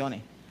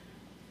promociones.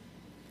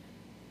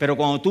 Pero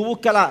cuando tú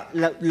buscas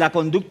la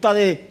conducta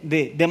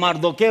de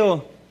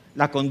Mardoqueo,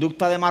 la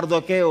conducta de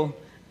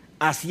Mardoqueo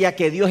hacía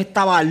que Dios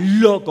estaba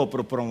loco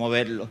por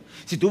promoverlo.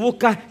 Si tú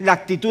buscas la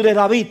actitud de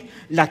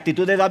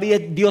David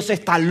es Dios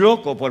está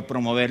loco por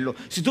promoverlo.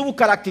 Si tú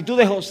buscas la actitud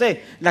de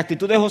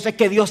José es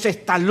que Dios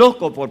está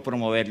loco por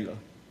promoverlo.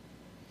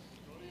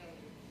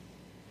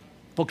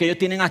 Porque ellos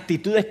tienen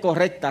actitudes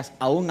correctas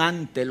aún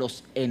ante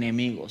los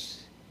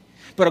enemigos.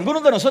 Pero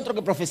algunos de nosotros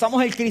que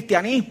profesamos el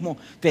cristianismo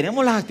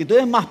tenemos las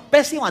actitudes más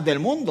pésimas del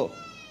mundo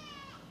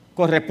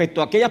con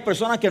respecto a aquellas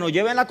personas que nos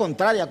lleven la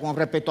contraria, con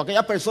respecto a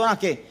aquellas personas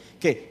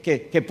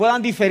que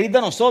puedan diferir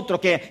de nosotros,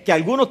 que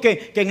algunos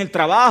que en el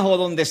trabajo,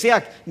 donde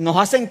sea, nos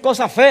hacen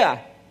cosas feas.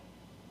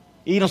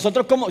 Y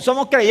nosotros como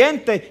somos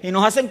creyentes y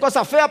nos hacen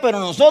cosas feas, pero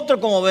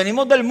nosotros como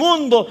venimos del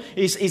mundo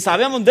y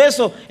sabemos de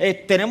eso,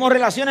 tenemos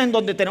relaciones en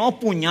donde tenemos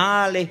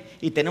puñales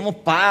y tenemos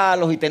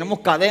palos y tenemos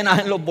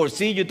cadenas en los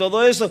bolsillos y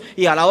todo eso.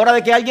 Y a la hora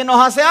de que alguien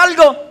nos hace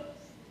algo,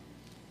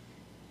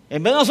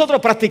 en vez de nosotros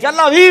practicar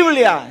la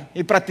Biblia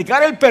y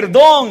practicar el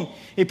perdón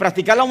y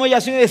practicar la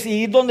humillación y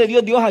decidir donde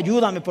Dios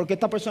ayúdame porque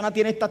esta persona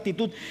tiene esta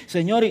actitud.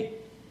 Señores,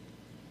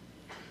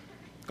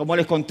 como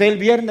les conté el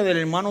viernes del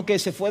hermano que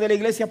se fue de la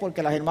iglesia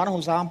porque las hermanas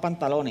usaban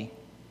pantalones.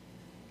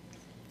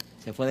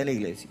 Se fue de la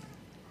iglesia.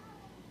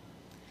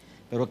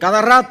 Pero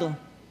cada rato,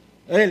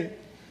 él,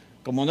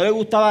 como no le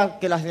gustaba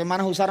que las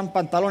hermanas usaran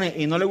pantalones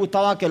y no le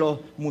gustaba que los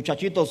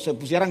muchachitos se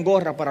pusieran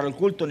gorra para el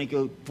culto ni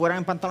que fueran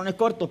en pantalones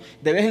cortos,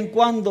 de vez en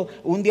cuando,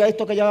 un día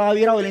esto que ya había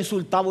virado, él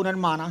insultaba a una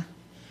hermana,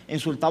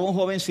 insultaba a un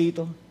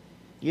jovencito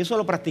y eso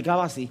lo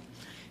practicaba así.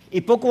 Y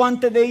poco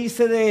antes de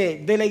irse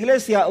de la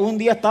iglesia, un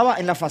día estaba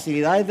en las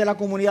facilidades de la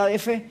comunidad de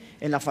fe,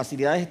 en las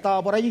facilidades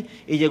estaba por allí,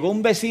 y llegó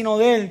un vecino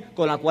de él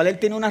con la cual él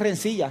tenía una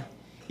rencilla.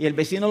 Y el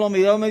vecino lo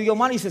miró medio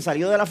mal y se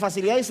salió de la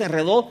facilidad y se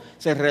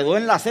enredó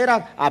en la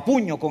acera a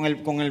puño con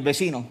el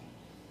vecino.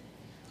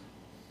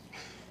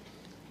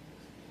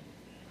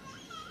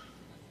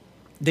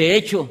 De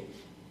hecho,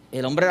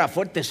 el hombre era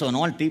fuerte,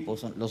 sonó al tipo,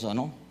 lo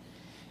sonó.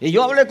 Y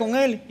yo hablé con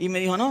él y me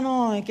dijo,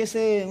 no, es que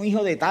ese es un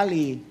hijo de tal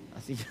y...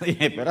 Así yo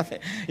dije, espérate.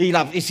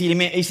 Y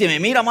si me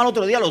mira mal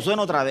otro día, lo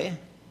sueno otra vez.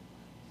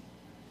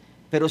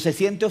 Pero se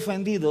siente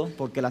ofendido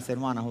porque las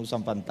hermanas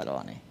usan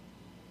pantalones.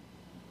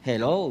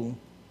 Hello.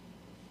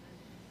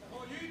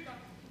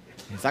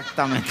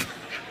 Exactamente.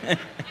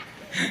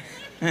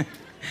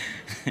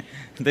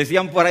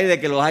 Decían por ahí de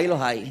que los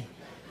hay.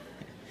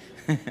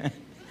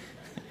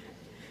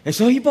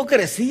 Eso es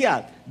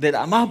hipocresía, de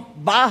la más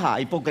baja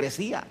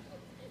hipocresía.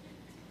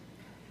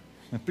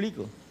 ¿Me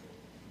explico?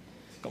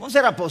 ¿Cómo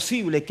será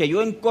posible que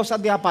yo en cosas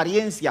de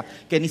apariencia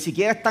que ni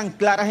siquiera están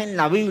claras en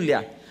la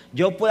Biblia,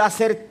 yo pueda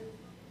ser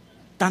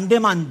tan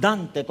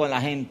demandante con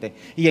la gente?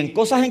 Y en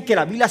cosas en que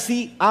la Biblia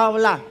sí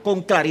habla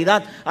con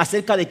claridad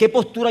acerca de qué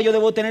postura yo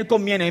debo tener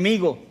con mi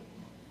enemigo.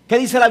 ¿Qué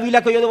dice la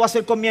Biblia que yo debo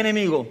hacer con mi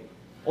enemigo?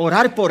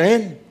 Orar por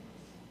él.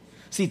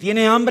 Si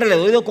tiene hambre le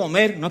doy de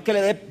comer, no es que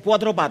le dé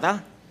 4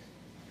 patas.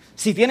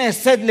 Si tiene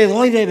sed le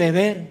doy de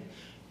beber.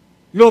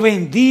 Lo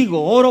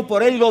bendigo, oro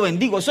por él y lo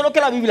bendigo. Eso es lo que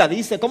la Biblia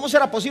dice. ¿Cómo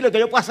será posible que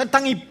yo pueda ser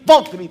tan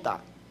hipócrita?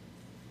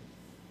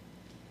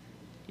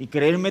 y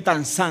creerme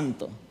tan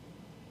santo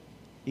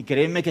y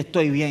creerme que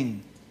estoy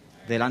bien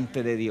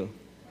delante de Dios,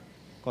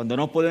 cuando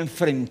no puedo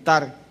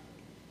enfrentar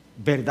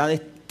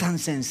verdades tan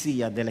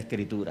sencillas de la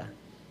Escritura.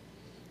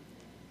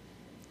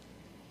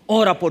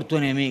 Ora por tu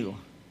enemigo,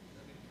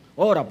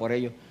 ora por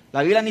ellos.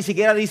 La Biblia ni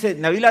siquiera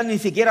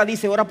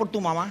dice ora por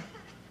tu mamá,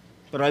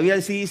 pero la Biblia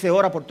sí dice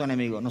ora por tu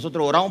enemigo.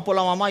 Nosotros oramos por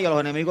la mamá y a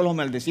los enemigos los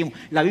maldecimos.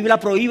 La Biblia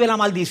prohíbe la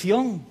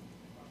maldición.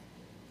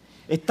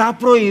 Está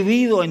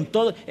prohibido en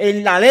todo.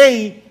 En la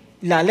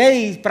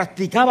ley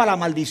practicaba la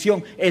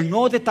maldición. El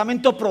Nuevo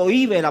Testamento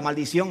prohíbe la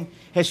maldición.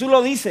 Jesús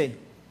lo dice.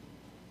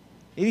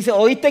 Y dice,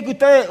 oíste que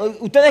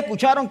ustedes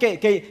escucharon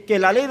que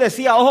la ley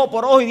decía ojo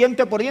por ojo y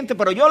diente por diente,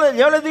 pero yo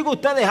les digo a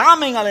ustedes,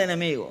 amen al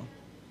enemigo.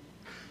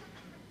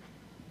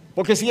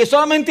 Porque si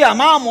solamente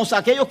amamos a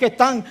aquellos que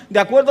están de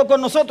acuerdo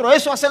con nosotros,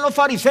 eso hacen los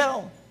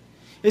fariseos.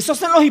 Eso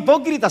hacen los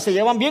hipócritas, se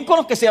llevan bien con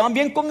los que se llevan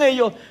bien con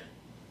ellos.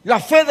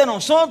 La fe de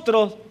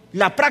nosotros,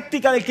 la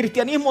práctica del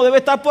cristianismo debe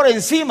estar por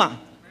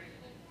encima.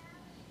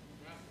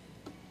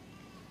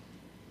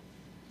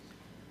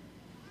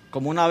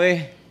 Como una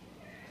vez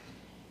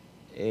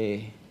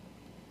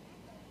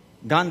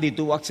Gandhi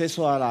tuvo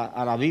acceso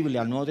a la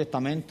Biblia, al Nuevo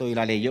Testamento, y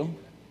la leyó.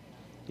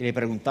 Y le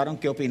preguntaron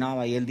qué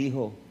opinaba y él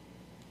dijo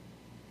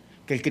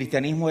que el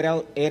cristianismo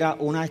era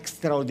una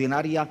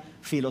extraordinaria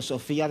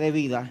filosofía de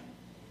vida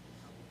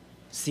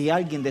si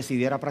alguien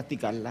decidiera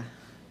practicarla.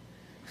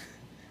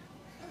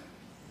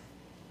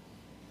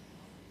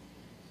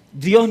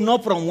 Dios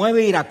no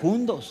promueve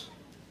iracundos.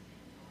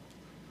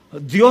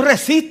 Dios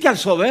resiste al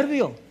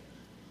soberbio.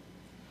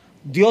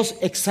 Dios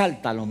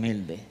exalta al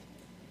humilde.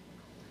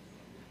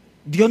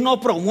 Dios no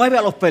promueve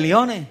a los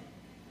peleones.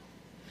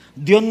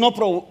 Dios no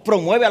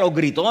promueve a los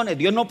gritones.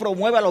 Dios no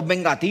promueve a los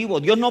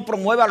vengativos. Dios no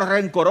promueve a los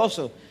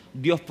rencorosos.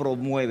 Dios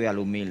promueve al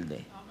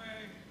humilde.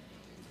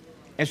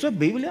 Eso es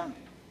Biblia.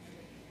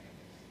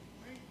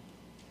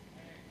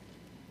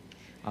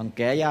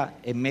 Aunque haya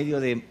en medio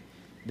de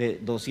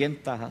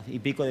 200 y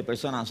pico de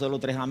personas solo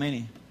 3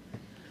 amenes,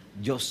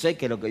 yo sé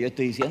que lo que yo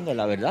estoy diciendo es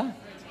la verdad.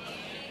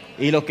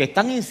 Y los que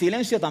están en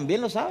silencio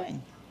también lo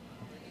saben.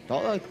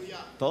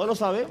 Todos lo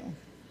sabemos.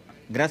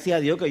 Gracias a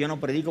Dios que yo no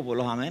predico por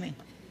los amenes.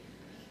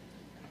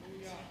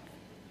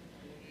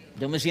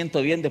 Yo me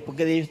siento bien después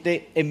que yo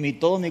esté en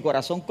todo mi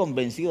corazón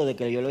convencido de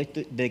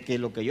que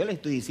lo que yo le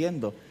estoy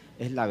diciendo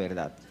es la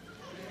verdad.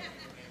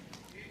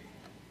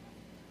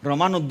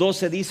 Romanos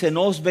 12 dice,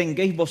 no os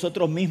venguéis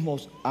vosotros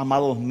mismos,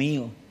 amados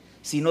míos,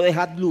 sino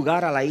dejad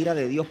lugar a la ira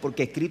de Dios,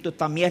 porque escrito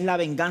está, mía es la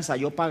venganza,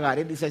 yo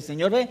pagaré. Dice el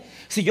Señor, ve,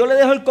 si yo le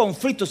dejo el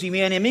conflicto, si mi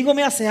enemigo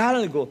me hace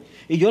algo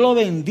y yo lo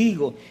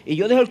bendigo y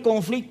yo dejo el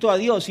conflicto a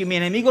Dios, si mi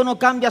enemigo no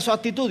cambia su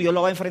actitud, Dios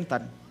lo va a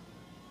enfrentar.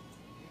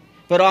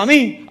 Pero a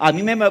mí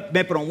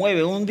me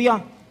promueve. Un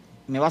día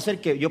me va a hacer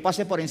que yo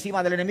pase por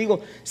encima del enemigo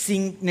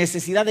sin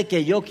necesidad de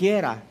que yo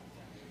quiera.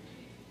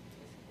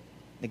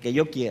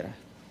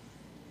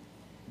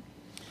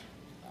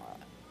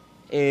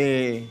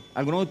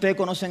 Algunos de ustedes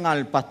conocen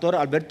al pastor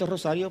Alberto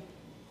Rosario,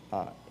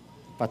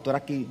 pastor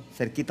aquí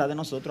cerquita de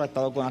nosotros, ha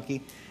estado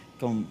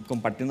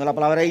compartiendo la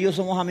palabra. Ellos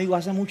somos amigos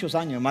hace muchos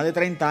años, más de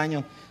 30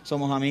 años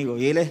somos amigos.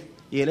 Y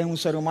él es un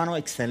ser humano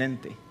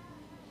excelente.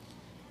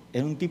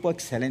 Es un tipo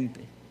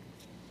excelente.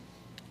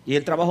 Y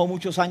él trabajó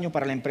muchos años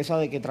para la empresa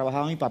de que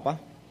trabajaba mi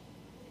papá.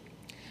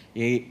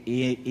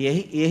 Y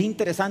es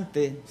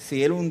interesante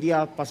si él un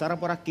día pasara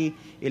por aquí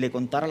y le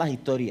contara las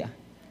historias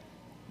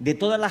de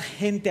toda la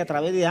gente a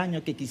través de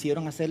años que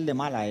quisieron hacerle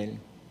mal a él.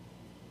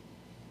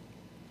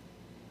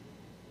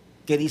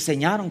 Que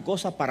diseñaron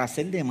cosas para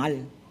hacerle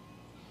mal,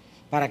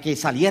 para que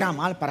saliera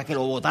mal, para que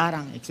lo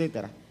votaran,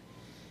 etc.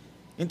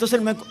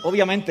 Entonces,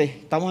 obviamente,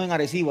 estamos en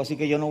Arecibo, así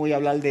que yo no voy a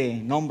hablar de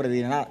nombre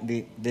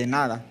de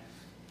nada,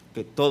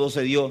 que todo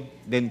se dio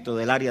dentro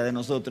del área de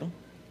nosotros.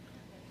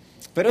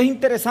 Pero es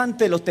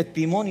interesante los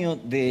testimonios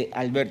de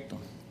Alberto.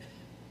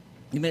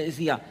 Y me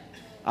decía,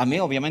 a mí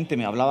obviamente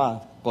me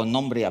hablaba con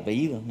nombre y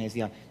apellido. Me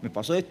decía, me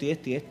pasó esto y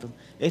esto y esto,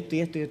 esto y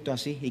esto y esto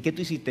así. ¿Y qué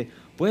tú hiciste?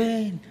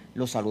 Pues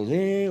lo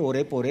saludé,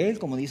 oré por él,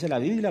 como dice la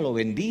Biblia, lo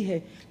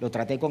bendije, lo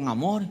traté con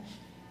amor.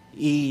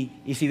 Y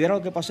si viera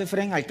lo que pasó,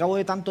 Efraín, al cabo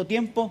de tanto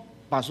tiempo,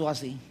 pasó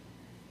así.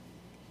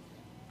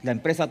 La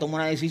empresa tomó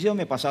una decisión,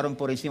 me pasaron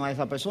por encima de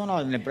esa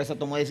persona, la empresa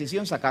tomó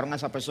decisión, sacaron a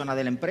esa persona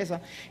de la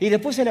empresa y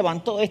después se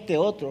levantó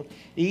otro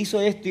y hizo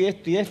esto y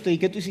esto y esto. ¿Y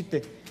qué tú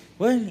hiciste?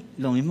 Pues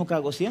lo mismo que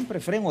hago siempre,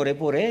 Efraín, oré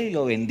por él,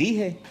 lo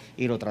bendije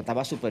y lo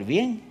trataba súper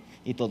bien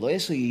y todo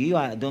eso, y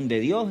iba donde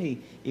Dios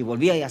y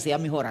volvía y hacía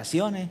mis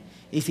oraciones.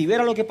 Y si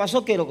viera lo que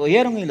pasó, que lo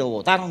cogieron y lo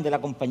botaron de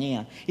la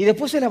compañía. Y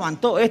después se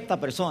levantó esta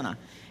persona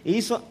y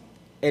hizo,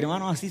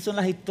 hermanos, así son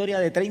las historias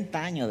de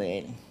 30 años de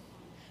él.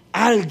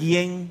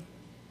 Alguien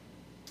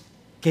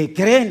que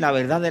cree en la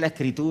verdad de la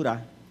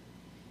Escritura,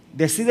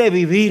 decide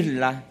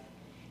vivirla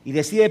y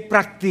decide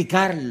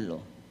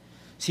practicarlo.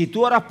 Si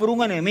tú oras por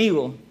un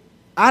enemigo,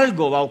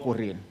 algo va a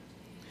ocurrir.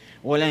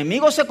 O el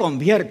enemigo se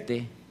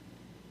convierte,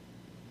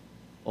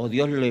 o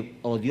Dios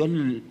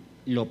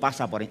le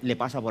pasa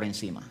por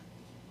encima.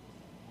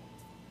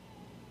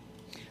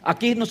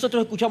 Aquí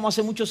nosotros escuchamos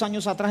hace muchos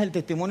años atrás el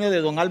testimonio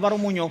de don Álvaro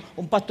Muñoz,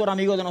 un pastor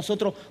amigo de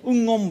nosotros,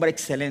 un hombre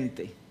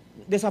excelente,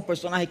 de esas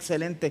personas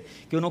excelentes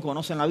que uno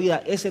conoce en la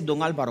vida. Ese es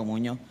don Álvaro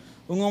Muñoz,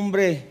 un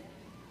hombre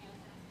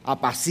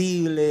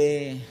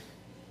apacible,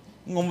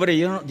 un hombre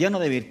lleno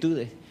de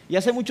virtudes. Y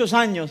hace muchos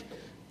años,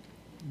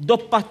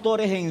 dos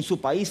pastores en su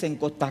país, en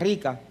Costa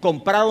Rica,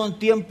 compraron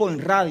tiempo en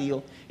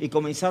radio y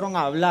comenzaron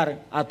a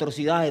hablar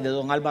atrocidades de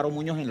don Álvaro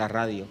Muñoz en la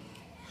radio.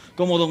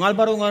 Como don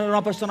Álvaro era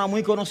una persona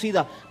muy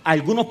conocida,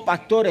 algunos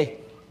pastores,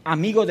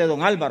 amigos de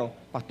don Álvaro,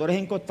 pastores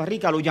en Costa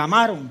Rica, lo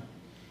llamaron,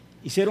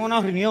 hicieron una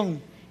reunión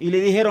y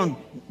le dijeron,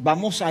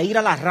 vamos a ir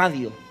a la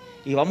radio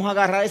y vamos a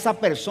agarrar a esa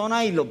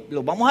persona y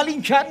lo vamos a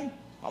linchar,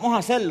 vamos a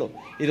hacerlo.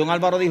 Y don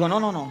Álvaro dijo,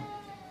 no,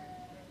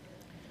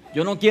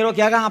 yo no quiero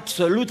que hagan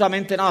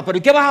absolutamente nada. ¿Pero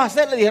y qué vas a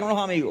hacer? Le dijeron los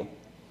amigos.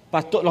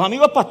 Los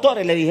amigos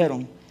pastores le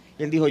dijeron.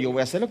 Y él dijo, yo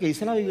voy a hacer lo que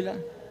dice la Biblia.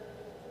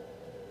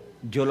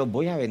 Yo los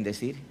voy a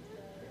bendecir.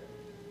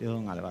 De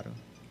don Álvaro.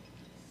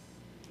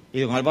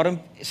 Y don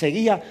Álvaro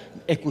seguía,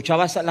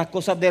 escuchaba las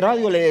cosas de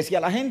radio, le decía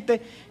a la gente,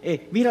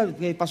 mira,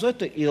 ¿qué pasó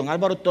esto? Y don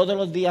Álvaro todos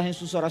los días en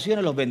sus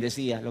oraciones los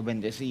bendecía.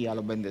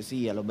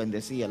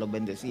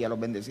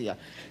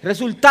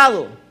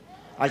 Resultado,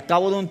 al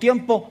cabo de un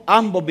tiempo,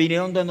 ambos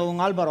vinieron de don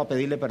Álvaro a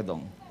pedirle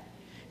perdón.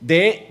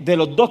 De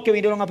los dos que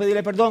vinieron a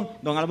pedirle perdón,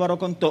 don Álvaro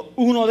contó,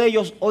 uno de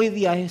ellos hoy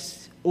día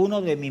es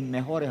uno de mis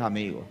mejores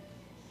amigos.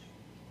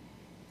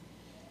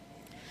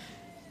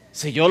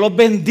 Si yo los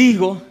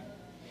bendigo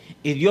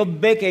y Dios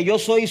ve que yo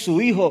soy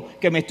su hijo,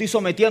 que me estoy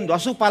sometiendo a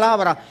su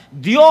palabra,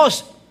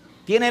 Dios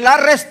tiene la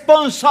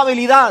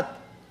responsabilidad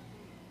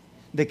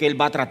de que Él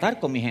va a tratar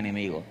con mis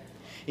enemigos.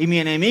 Y mi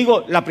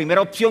enemigo, la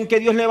primera opción que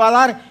Dios le va a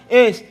dar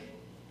es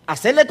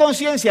hacerle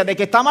conciencia de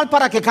que está mal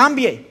para que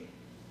cambie.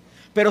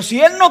 Pero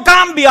si Él no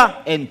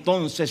cambia,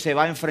 entonces se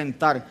va a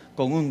enfrentar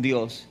con un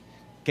Dios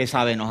que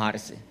sabe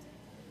enojarse.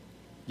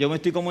 ¿Yo me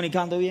estoy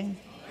comunicando bien?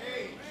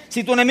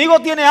 Si tu enemigo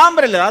tiene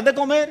hambre, le das de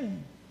comer.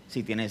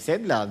 Si tiene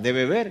sed, le das de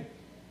beber.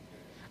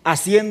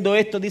 Haciendo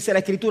esto, dice la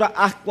Escritura,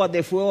 ascuas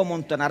de fuego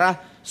amontonarás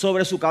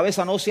sobre su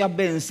cabeza. No seas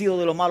vencido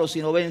de lo malo,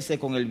 sino vence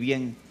con el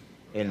bien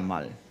el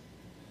mal.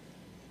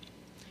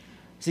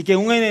 Así que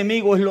un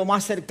enemigo es lo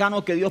más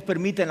cercano que Dios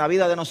permite en la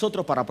vida de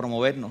nosotros para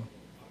promovernos.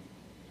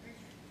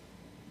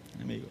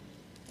 Enemigo.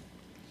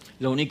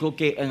 Lo único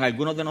que en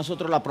algunos de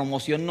nosotros la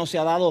promoción no se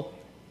ha dado,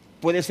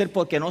 puede ser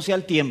porque no sea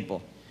el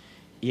tiempo.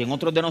 Y en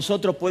otros de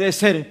nosotros puede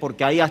ser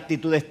porque hay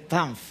actitudes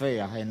tan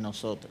feas en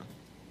nosotros.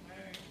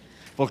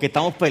 Porque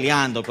estamos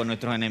peleando con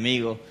nuestros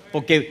enemigos.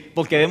 Porque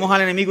vemos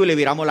al enemigo y le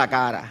viramos la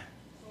cara.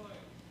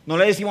 No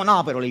le decimos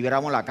nada, pero le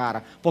viramos la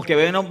cara. Porque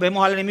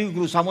vemos al enemigo y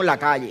cruzamos la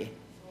calle.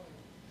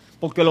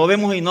 Porque lo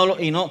vemos y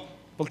no.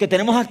 Porque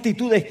tenemos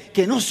actitudes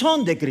que no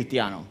son de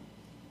cristianos.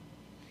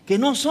 Que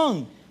no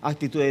son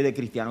actitudes de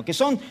cristianos. Que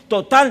son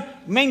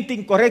totalmente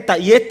incorrectas.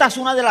 Y esta es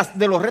una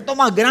de los retos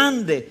más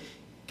grandes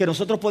que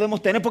nosotros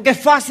podemos tener, porque es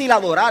fácil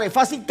adorar, es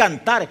fácil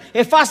cantar,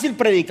 es fácil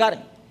predicar.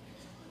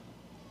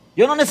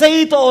 Yo no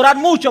necesito orar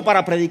mucho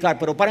para predicar,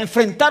 pero para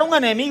enfrentar a un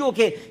enemigo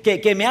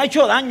que me ha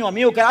hecho daño,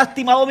 amigo, que ha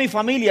lastimado a mi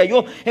familia,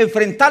 yo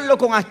enfrentarlo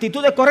con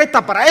actitudes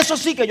correctas, para eso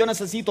sí que yo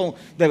necesito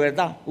de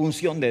verdad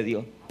unción de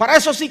Dios. Para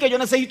eso sí que yo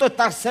necesito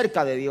estar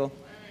cerca de Dios.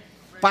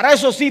 Para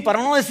eso sí,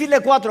 para no decirle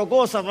cuatro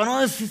cosas, para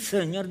no decir,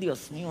 Señor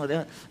Dios mío,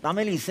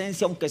 dame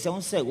licencia aunque sea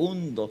un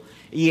segundo.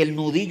 Y el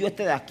nudillo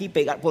este de aquí,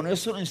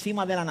 ponérselo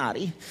encima de la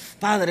nariz.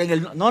 Padre,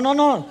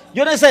 no.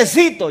 Yo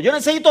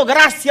necesito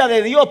gracia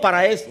de Dios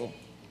para eso.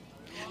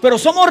 Pero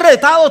somos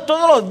retados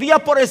todos los días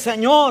por el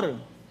Señor.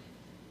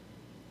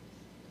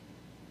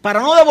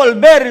 Para no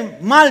devolver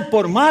mal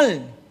por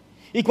mal.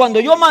 Y cuando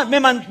yo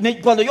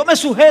me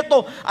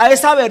sujeto a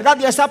esa verdad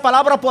y a esa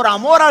palabra por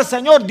amor al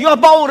Señor, Dios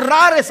va a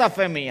honrar esa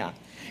fe mía.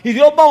 Y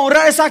Dios va a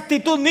honrar esa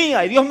actitud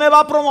mía. Y Dios me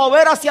va a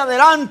promover hacia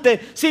adelante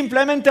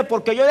simplemente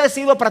porque yo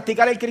decido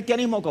practicar el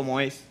cristianismo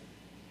como es.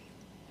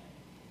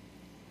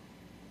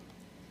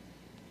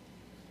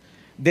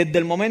 Desde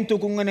el momento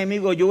que un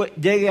enemigo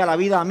llegue a la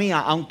vida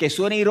mía, aunque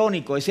suene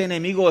irónico, ese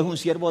enemigo es un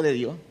siervo de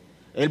Dios.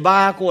 Él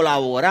va a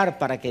colaborar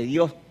para que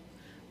Dios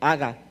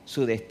haga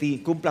su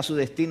destino, cumpla su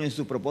destino y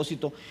su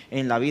propósito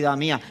en la vida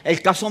mía. El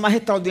caso más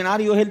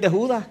extraordinario es el de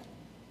Judas.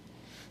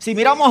 Si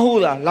miramos a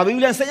Judas, la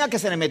Biblia enseña que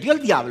se le metió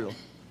el diablo.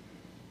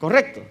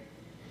 ¿Correcto?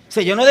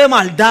 Se llenó de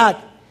maldad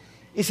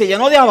y se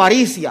llenó de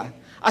avaricia.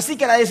 Así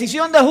que la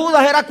decisión de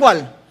Judas era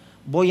 ¿cuál?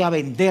 Voy a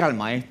vender al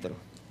maestro.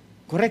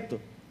 ¿Correcto?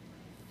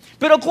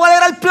 Pero ¿cuál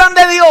era el plan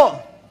de Dios?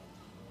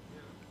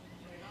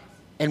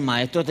 El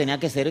maestro tenía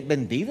que ser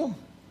vendido.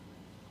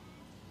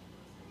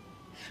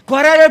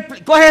 ¿Cuál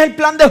es el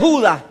plan de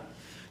Judas?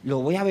 Lo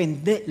voy a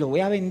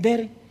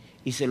vender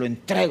y se lo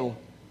entrego.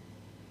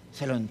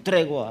 Se lo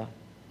entrego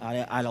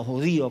a los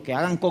judíos, que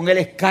hagan con él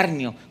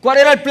escarnio. ¿Cuál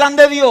era el plan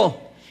de Dios?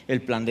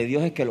 El plan de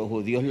Dios es que los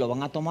judíos lo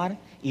van a tomar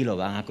y lo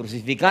van a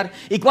crucificar.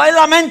 ¿Y cuál es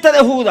la mente de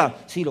Judas?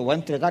 Sí, lo voy a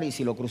entregar, y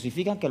si lo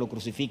crucifican, que lo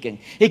crucifiquen.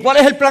 ¿Y cuál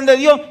es el plan de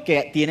Dios?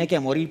 Que tiene que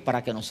morir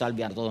para que nos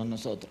salve a todos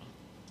nosotros.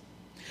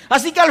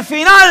 Así que al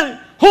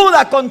final,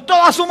 Judas, con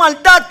toda su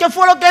maldad, ¿qué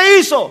fue lo que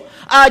hizo?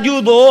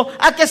 Ayudó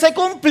a que se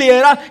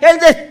cumpliera el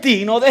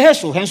destino de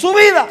Jesús en su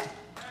vida.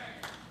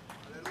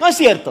 ¿No es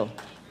cierto?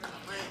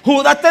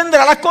 Judas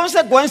tendrá las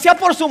consecuencias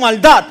por su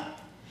maldad,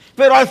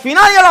 pero al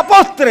final y a la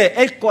postre,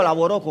 él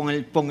colaboró con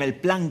el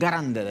plan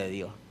grande de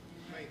Dios.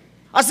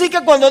 Así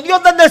que cuando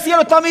Dios desde el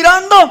cielo está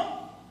mirando,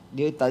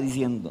 Dios está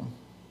diciendo: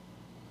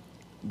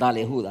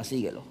 dale, Judas,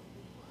 síguelo.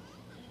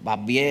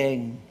 Vas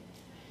bien,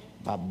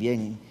 vas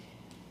bien.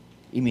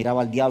 Y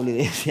miraba al diablo y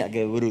decía: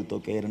 qué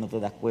bruto que eres, no te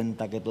das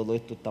cuenta que todo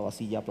esto estaba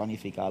así ya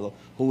planificado.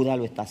 Judas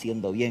lo está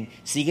haciendo bien.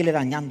 Síguele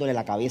dañándole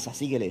la cabeza,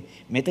 síguele.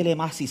 Métele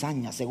más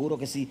cizaña, seguro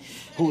que sí.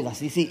 Judas,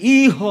 sí.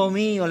 Hijo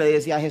mío, le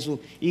decía a Jesús: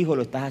 hijo,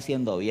 lo estás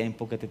haciendo bien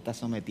porque te estás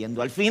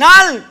sometiendo. Al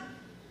final,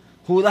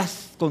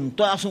 Judas, con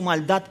toda su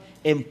maldad,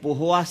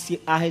 empujó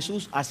a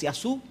Jesús hacia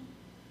su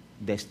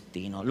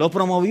destino. Lo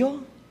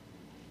promovió.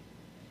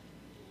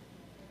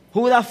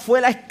 Judas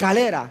fue la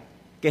escalera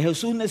que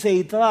Jesús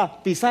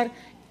necesitaba pisar,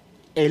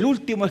 el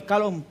último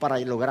escalón para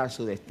lograr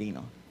su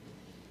destino.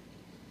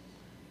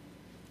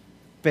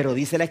 Pero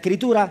dice la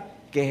Escritura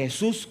que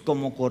Jesús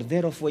como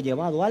cordero fue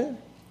llevado al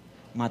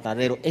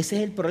matadero. Ese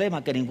es el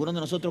problema, que ninguno de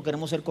nosotros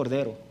queremos ser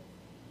cordero.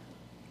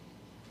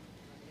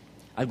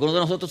 Algunos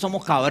de nosotros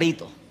somos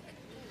cabritos.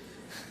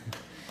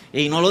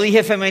 Y no lo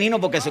dije femenino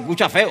porque se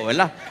escucha feo,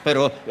 ¿verdad?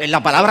 Pero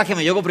la palabra que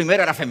me llegó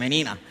primero era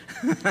femenina.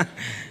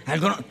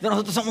 Algunos de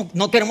nosotros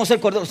no queremos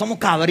ser corderos, somos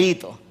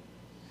cabritos.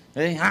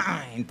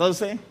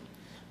 Entonces,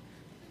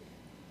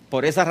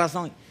 por esa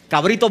razón,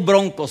 cabritos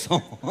broncos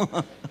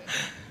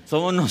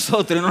somos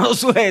nosotros y no nos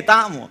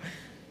sujetamos.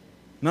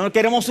 No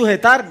queremos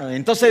sujetarnos.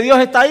 Entonces Dios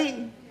está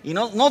ahí y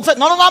no nos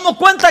damos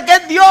cuenta que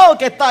es Dios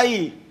que está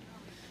ahí.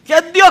 Que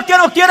es Dios que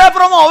nos quiere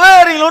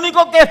promover y lo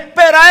único que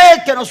espera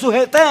es que nos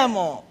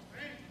sujetemos.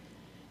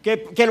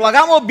 Que lo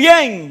hagamos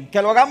bien,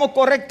 que lo hagamos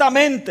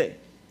correctamente.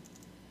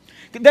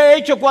 De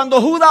hecho,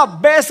 cuando Judas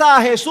besa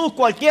a Jesús,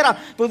 cualquiera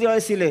podría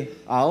decirle: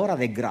 ahora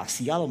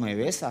desgraciado me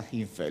besas,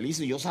 infeliz.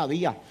 Y yo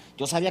sabía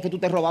que tú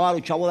te robabas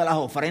los chavos de las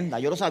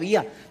ofrendas. Yo lo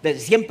sabía,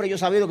 desde siempre yo he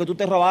sabido que tú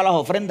te robabas las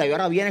ofrendas y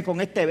ahora vienes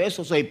con este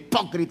beso, soy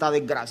hipócrita,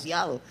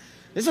 desgraciado.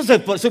 Eso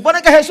se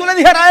supone que Jesús le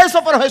dijera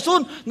eso, pero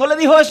Jesús no le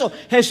dijo eso.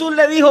 Jesús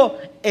le dijo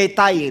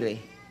etaire.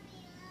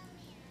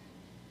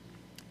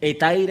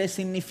 Etaire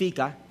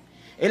significa,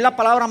 es la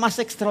palabra más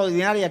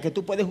extraordinaria que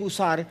tú puedes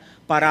usar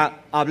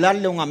para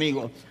hablarle a un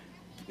amigo.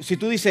 Si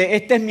tú dices,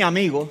 este es mi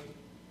amigo,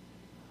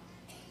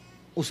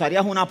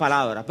 usarías una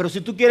palabra. Pero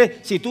si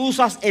tú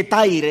usas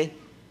etaire,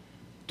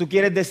 tú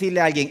quieres decirle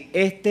a alguien: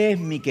 este es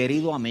mi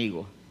querido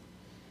amigo.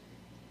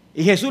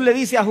 Y Jesús le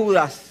dice a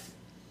Judas: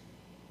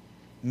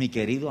 mi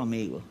querido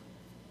amigo,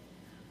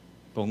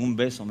 con un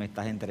beso me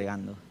estás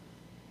entregando.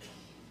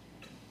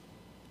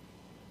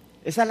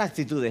 Esa es la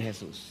actitud de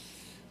Jesús.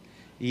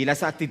 Y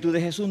esa actitud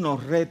de Jesús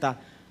nos reta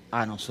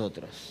a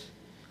nosotros.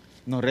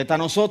 Nos reta a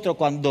nosotros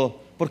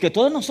porque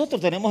todos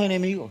nosotros tenemos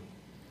enemigos.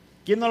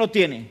 ¿Quién no los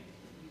tiene?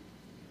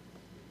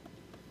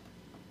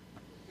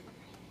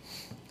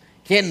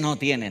 ¿Quién no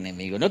tiene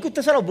enemigos? No es que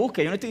usted se los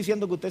busque. Yo no estoy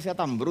diciendo que usted sea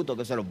tan bruto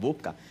que se los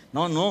busca.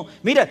 No.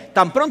 Mire,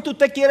 tan pronto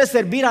usted quiere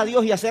servir a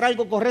Dios y hacer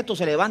algo correcto,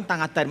 se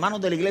levantan, hasta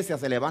hermanos de la iglesia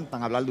se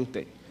levantan a hablar de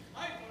usted.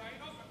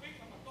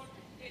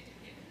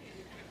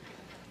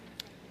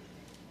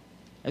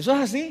 Eso es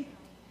así.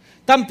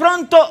 Tan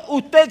pronto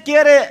usted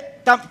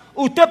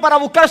usted para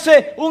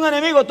buscarse un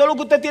enemigo, todo lo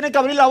que usted tiene que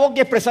abrir la boca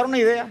y expresar una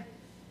idea.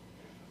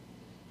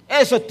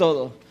 Eso es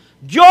todo.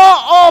 Yo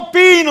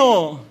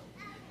opino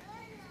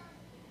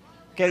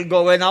que el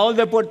gobernador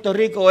de Puerto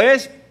Rico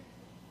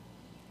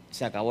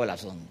se acabó el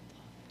asunto.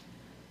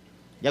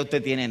 Ya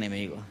usted tiene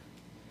enemigos.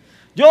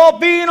 Yo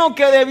opino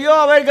que debió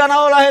haber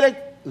ganado las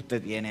elecciones.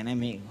 Usted tiene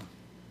enemigos.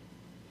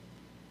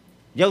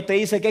 Ya usted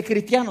dice que es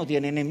cristiano,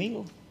 tiene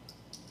enemigos.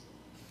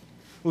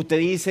 Usted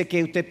dice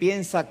que usted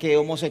piensa que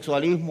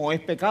homosexualismo es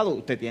pecado,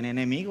 usted tiene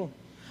enemigos.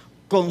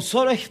 Con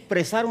solo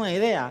expresar una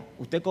idea,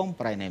 usted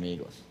compra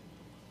enemigos.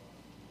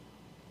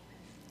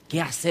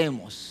 ¿Qué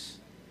hacemos?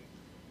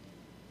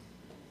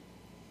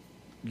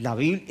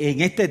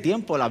 En este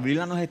tiempo la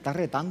Biblia nos está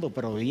retando,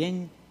 pero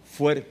bien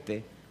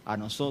fuerte a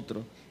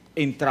nosotros,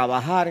 en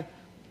trabajar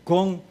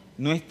con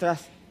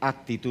nuestras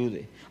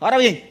actitudes. Ahora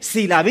bien,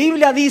 si la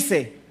Biblia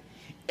dice,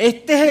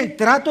 este es el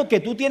trato que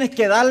tú tienes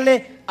que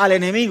darle al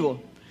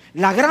enemigo,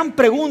 la gran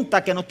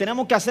pregunta que nos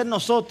tenemos que hacer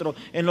nosotros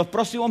en los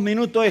próximos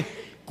minutos es: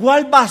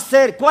 cuál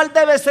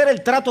debe ser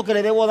el trato que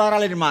le debo dar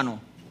al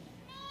hermano?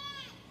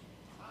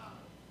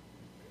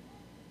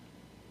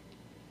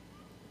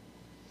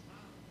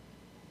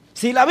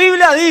 Si la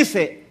Biblia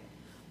dice,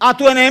 a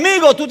tu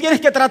enemigo tú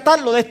tienes que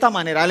tratarlo de esta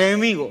manera, al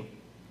enemigo.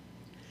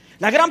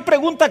 La gran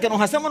pregunta que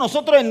nos hacemos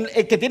nosotros,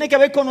 que tiene que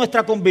ver con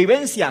nuestra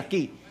convivencia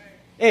aquí,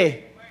 es: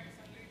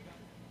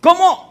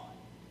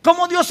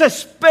 ¿cómo Dios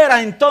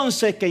espera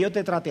entonces que yo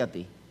te trate a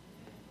ti?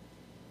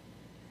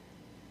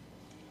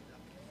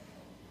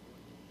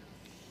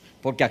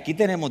 Porque aquí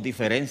tenemos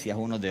diferencias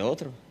unos de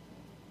otros.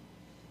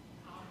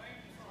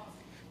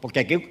 Porque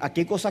aquí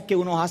hay cosas que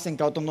unos hacen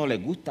que a otros no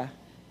les gusta.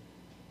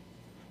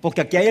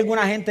 Porque aquí hay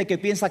alguna gente que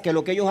piensa que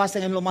lo que ellos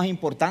hacen es lo más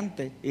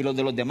importante y lo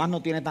de los demás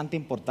no tiene tanta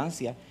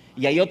importancia.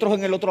 Y hay otros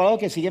en el otro lado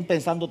que siguen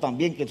pensando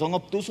también, que son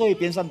obtusos y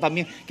piensan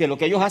también que lo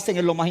que ellos hacen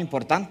es lo más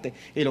importante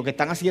y lo que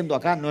están haciendo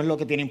acá no es lo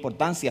que tiene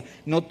importancia.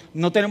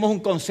 No tenemos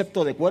un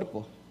concepto de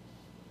cuerpo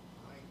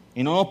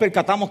y no nos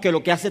percatamos que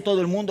lo que hace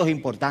todo el mundo es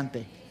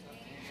importante.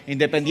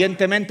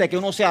 Independientemente de que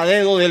uno sea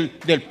dedo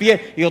del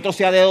pie y otro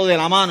sea dedo de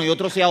la mano y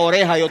otro sea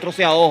oreja y otro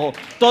sea ojo.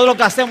 Todo lo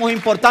que hacemos es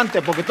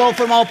importante porque todos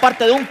formamos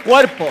parte de un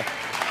cuerpo.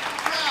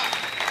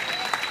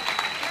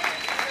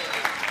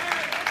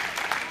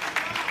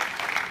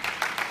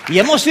 Y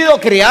hemos sido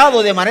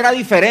criados de manera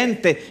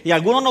diferente y a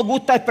algunos nos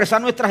gusta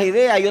expresar nuestras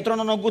ideas y otros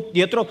no nos gusta,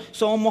 y otros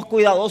somos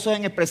cuidadosos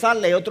en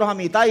expresarlas y otros a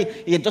mitad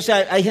y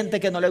entonces hay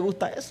gente que no le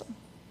gusta eso.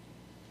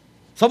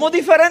 Somos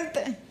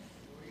diferentes.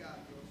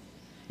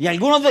 Y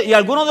algunos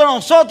de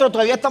nosotros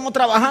todavía estamos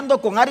trabajando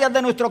con áreas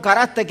de nuestro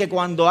carácter que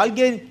cuando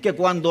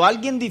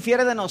alguien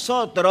difiere de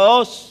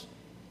nosotros,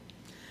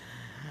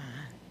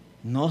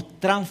 nos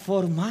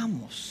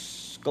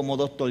transformamos como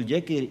Dr.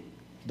 Jekyll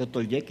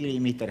y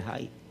Mr.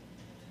 Hyde.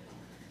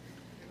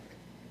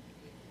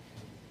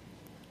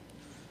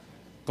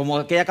 Como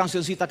aquella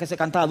cancioncita que se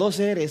cantaba, 2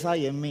 seres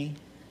hay en mí.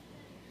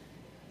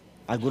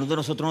 Algunos de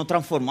nosotros nos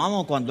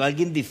transformamos cuando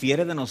alguien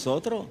difiere de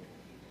nosotros.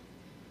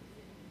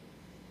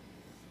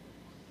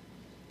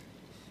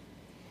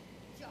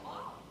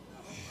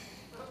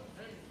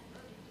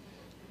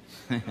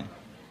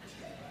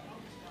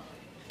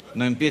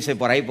 No empiece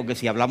por ahí porque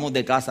si hablamos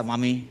de casa,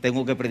 mami,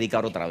 tengo que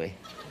predicar otra vez.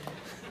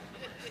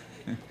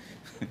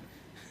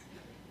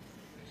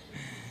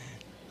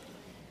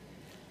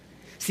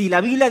 Si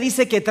la Biblia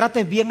dice que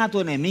trates bien a tu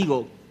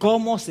enemigo,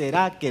 ¿cómo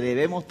será que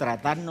debemos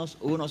tratarnos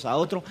unos a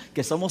otros,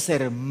 que somos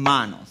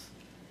hermanos?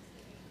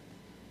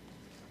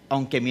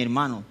 Aunque mi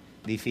hermano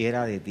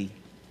difiera de ti.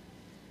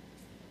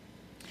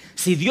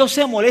 Si Dios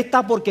se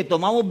molesta porque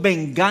tomamos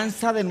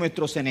venganza de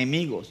nuestros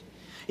enemigos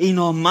y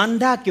nos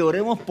manda a que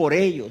oremos por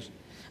ellos,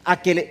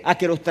 a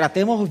que los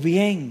tratemos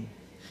bien,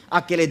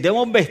 a que les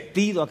demos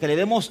vestido, a que les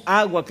demos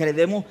agua, a que les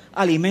demos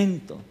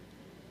alimento.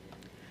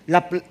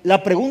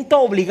 La pregunta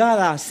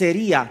obligada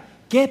sería,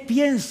 ¿qué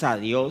piensa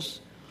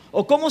Dios?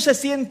 ¿O cómo se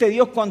siente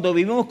Dios cuando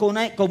vivimos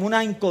con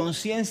una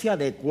inconsciencia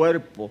de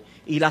cuerpo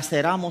y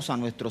laceramos a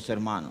nuestros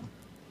hermanos?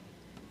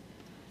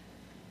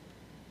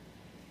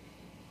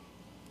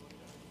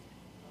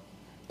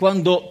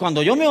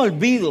 Cuando yo me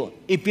olvido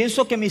y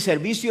pienso que mi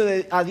servicio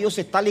a Dios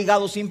está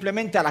ligado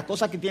simplemente a las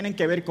cosas que tienen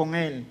que ver con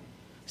Él,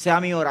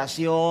 sea mi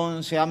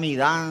oración, sea mi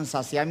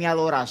danza, sea mi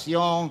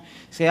adoración,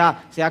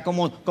 sea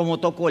como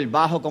toco el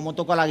bajo, como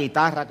toco la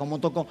guitarra, como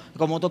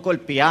toco el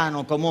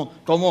piano,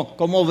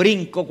 como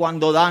brinco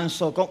cuando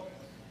danzo.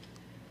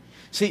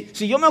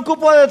 Si yo me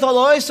ocupo de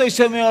todo eso y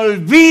se me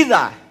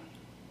olvida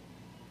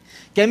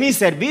que mi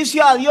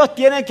servicio a Dios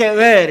tiene que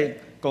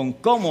ver con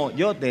cómo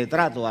yo te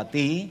trato a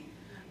ti,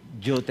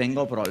 yo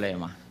tengo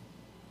problemas.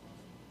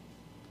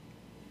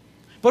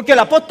 Porque el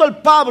apóstol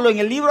Pablo en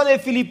el libro de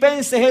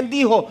Filipenses, él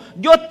dijo,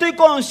 yo estoy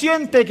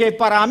consciente que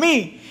para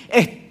mí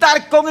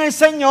estar con el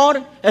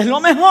Señor es lo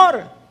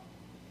mejor.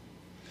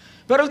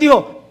 Pero él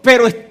dijo,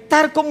 pero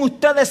estar con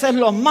ustedes es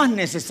lo más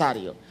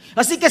necesario.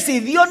 Así que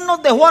si Dios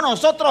nos dejó a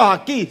nosotros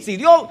aquí, si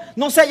Dios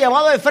no se ha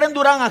llevado a Efrén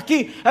Durán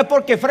aquí, es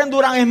porque Efrén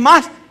Durán es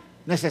más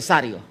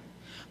necesario.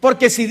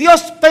 Porque si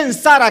Dios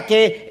pensara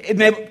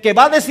que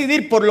va a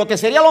decidir por lo que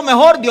sería lo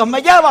mejor, Dios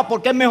me lleva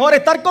porque es mejor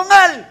estar con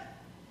Él.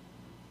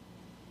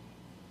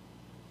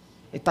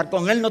 Estar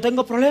con Él no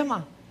tengo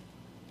problema.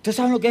 ¿Ustedes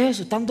saben lo que es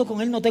eso? Estando con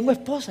Él no tengo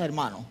esposa,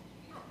 hermano.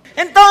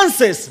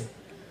 Entonces,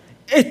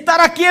 estar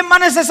aquí es más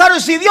necesario.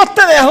 Si Dios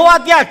te dejó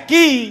a ti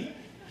aquí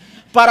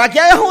para que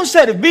hagas un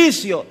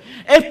servicio,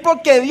 es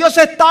porque Dios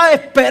está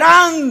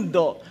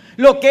esperando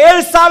lo que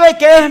Él sabe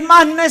que es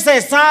más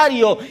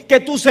necesario, que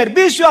tu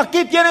servicio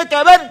aquí tiene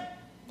que ver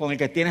con el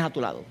que tienes a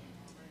tu lado.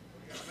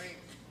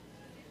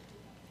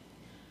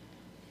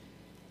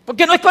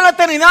 Porque no es con la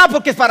eternidad,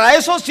 porque para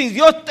eso si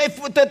Dios te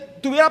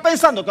estuviera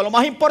pensando que lo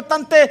más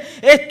importante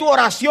es tu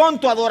oración,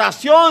 tu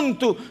adoración,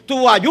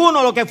 tu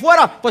ayuno, lo que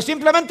fuera, pues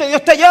simplemente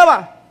Dios te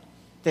lleva,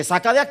 te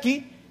saca de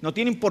aquí, no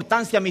tiene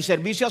importancia mi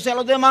servicio hacia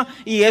los demás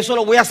y eso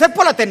lo voy a hacer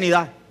por la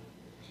eternidad.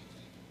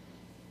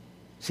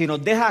 Si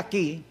nos deja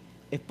aquí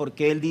es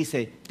porque Él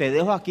dice, te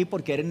dejo aquí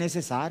porque eres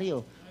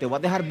necesario, te voy a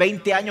dejar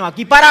 20 años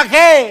aquí, ¿para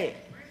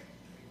qué?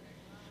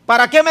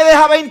 ¿Para qué me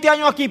deja 20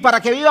 años aquí?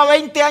 ¿Para que viva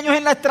 20 años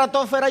en la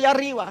estratosfera allá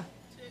arriba?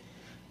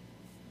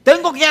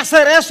 Tengo que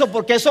hacer eso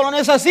porque eso lo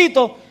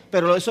necesito,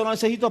 pero eso lo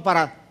necesito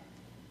para...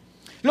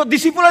 Los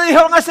discípulos le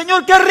dijeron al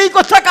Señor, qué rico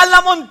está acá en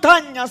la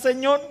montaña,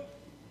 Señor.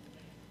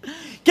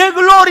 Qué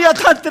gloria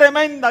tan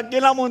tremenda aquí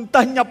en la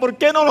montaña. ¿Por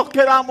qué no nos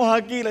quedamos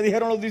aquí? Le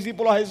dijeron los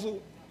discípulos a Jesús.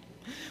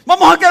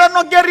 Vamos a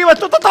quedarnos aquí arriba,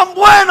 esto está tan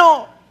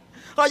bueno.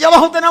 Allá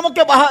abajo tenemos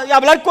que bajar y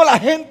hablar con la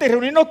gente,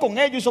 reunirnos con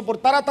ellos y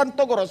soportar a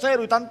tanto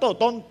grosero y tanto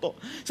tonto.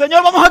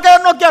 Señor, vamos a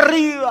quedarnos aquí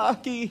arriba,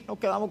 aquí nos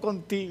quedamos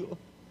contigo.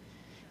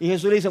 Y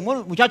Jesús le dice,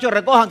 bueno, muchachos,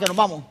 recojan que nos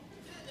vamos.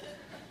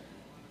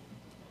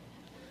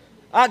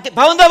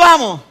 ¿Para dónde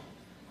vamos?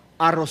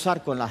 A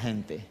rozar con la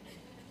gente.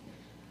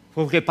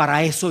 Porque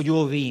para eso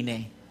yo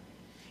vine.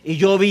 Y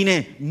yo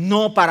vine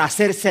no para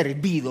ser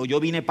servido,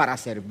 yo vine para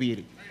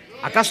servir.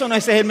 ¿Acaso no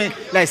esa es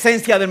la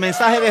esencia del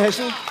mensaje de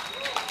Jesús?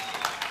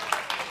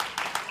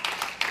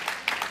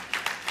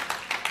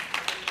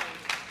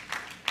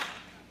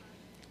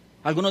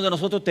 Algunos de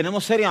nosotros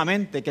tenemos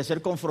seriamente que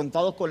ser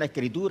confrontados con la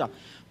Escritura,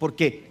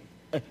 porque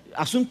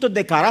asuntos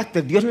de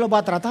carácter Dios los va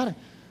a tratar.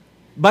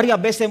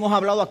 Varias veces hemos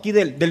hablado aquí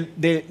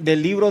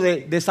del libro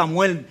de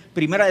Samuel,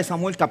 primera de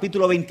Samuel,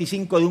 capítulo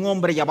 25, de un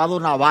hombre llamado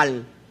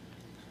Nabal.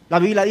 La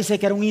Biblia dice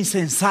que era un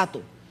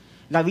insensato.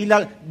 La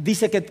Biblia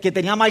dice que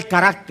tenía mal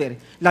carácter.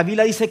 La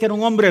Biblia dice que era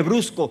un hombre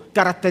brusco,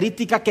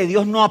 características que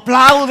Dios no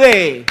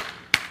aplaude.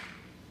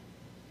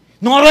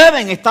 No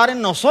deben estar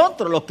en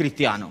nosotros los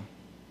cristianos.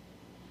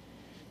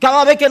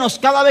 Cada vez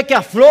que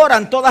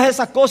afloran todas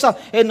esas cosas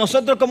en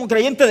nosotros como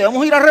creyentes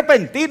debemos ir a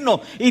arrepentirnos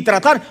y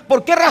tratar.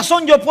 ¿Por qué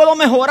razón yo puedo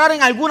mejorar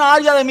en alguna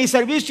área de mi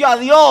servicio a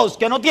Dios?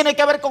 Que no tiene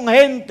que ver con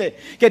gente,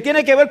 que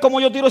tiene que ver cómo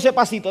yo tiro ese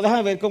pasito.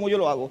 Déjame ver cómo yo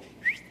lo hago.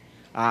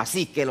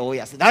 Así que lo voy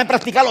a hacer. Déjame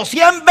practicarlo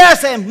 100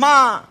 veces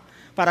más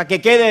para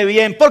que quede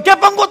bien. ¿Por qué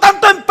pongo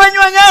tanto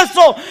empeño en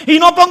eso y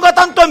no pongo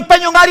tanto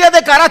empeño en áreas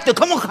de carácter?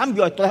 ¿Cómo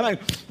cambio esto? Déjame,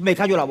 me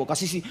callo la boca.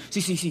 Sí.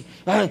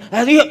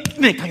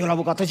 Me callo la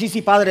boca.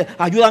 Sí, Padre,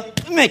 ayuda.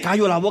 Me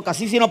callo la boca.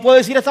 Sí, no puedo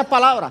decir esas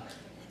palabras.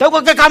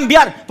 Tengo que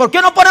cambiar. ¿Por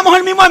qué no ponemos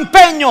el mismo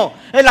empeño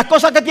en las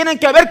cosas que tienen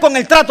que ver con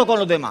el trato con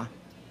los demás?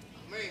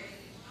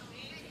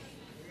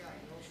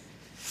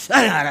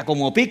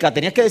 Como pica,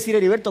 tenías que decir,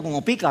 Heriberto,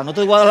 como pica, no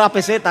te voy a dar la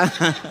peseta.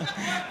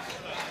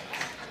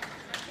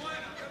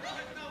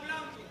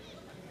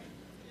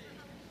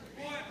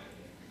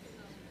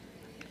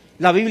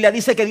 La Biblia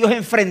dice que Dios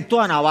enfrentó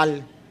a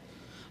Nabal.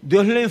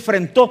 Dios lo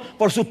enfrentó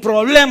por sus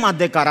problemas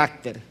de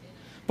carácter,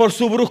 por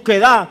su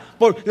brusquedad.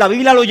 La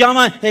Biblia lo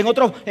llama,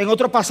 en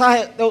otro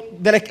pasaje,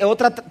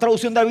 otra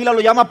traducción de la Biblia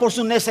lo llama por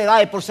sus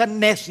necedades, por ser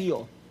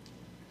necio.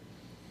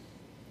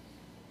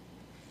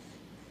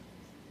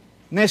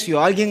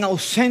 Necio, alguien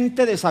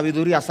ausente de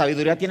sabiduría.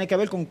 Sabiduría tiene que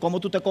ver con cómo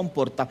tú te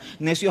comportas.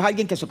 Necio es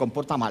alguien que se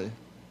comporta mal.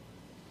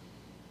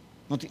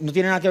 No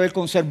tiene nada que ver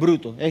con ser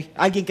bruto. Es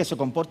alguien que se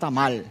comporta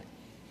mal.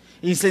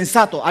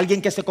 Insensato,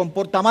 alguien que se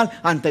comporta mal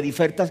ante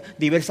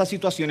diversas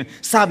situaciones.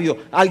 Sabio,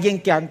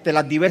 alguien que ante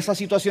las diversas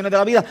situaciones de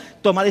la vida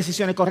toma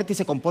decisiones correctas y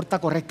se comporta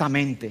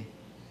correctamente.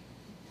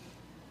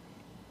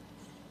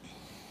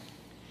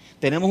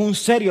 Tenemos un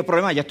serio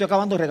problema. Ya estoy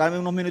acabando, regálame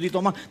unos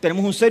minutitos más.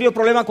 Tenemos un serio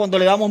problema cuando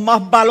le damos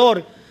más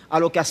valor a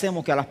lo que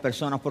hacemos que a las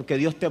personas, porque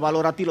Dios te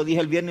valora a ti, lo dije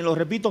el viernes y lo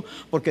repito,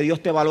 porque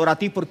Dios te valora a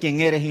ti por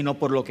quien eres y no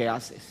por lo que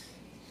haces.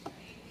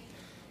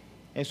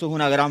 Eso es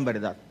una gran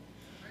verdad.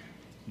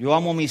 Yo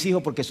amo a mis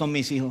hijos porque son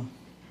mis hijos,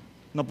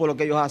 no por lo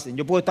que ellos hacen.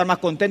 Yo puedo estar más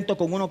contento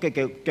con uno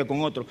que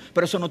con otro,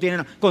 pero eso no tiene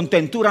nada,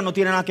 contentura no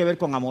tiene nada que ver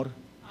con amor.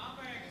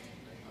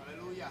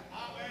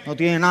 No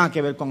tiene nada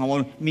que ver con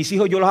amor. Mis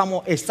hijos yo los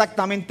amo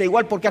exactamente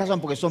igual. ¿Por qué razón?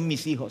 Porque son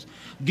mis hijos.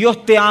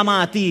 Dios te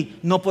ama a ti,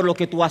 no por lo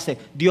que tú haces.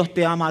 Dios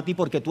te ama a ti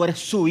porque tú eres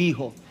su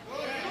hijo.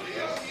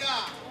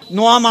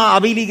 No ama a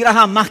Billy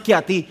Graham más que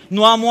a ti.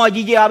 No amo a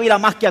Gigi Ávila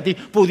más que a ti.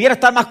 Pudiera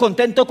estar más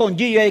contento con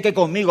Gigi que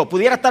conmigo.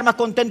 Pudiera estar más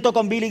contento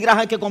con Billy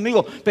Graham que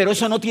conmigo. Pero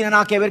eso no tiene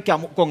nada que ver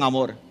con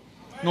amor.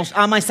 Nos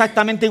ama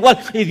exactamente igual.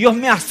 Y Dios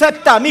me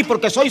acepta a mí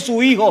porque soy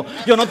su hijo.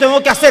 Yo no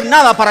tengo que hacer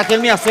nada para que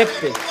Él me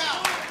acepte.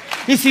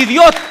 Y si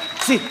Dios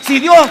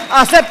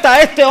acepta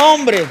a este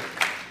hombre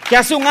que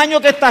hace un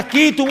año que está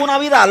aquí, tuvo una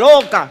vida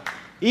loca,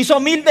 hizo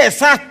 1000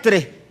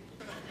 desastres,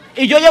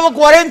 y yo llevo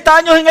 40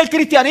 años en el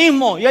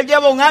cristianismo y él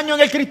lleva un año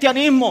en el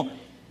cristianismo,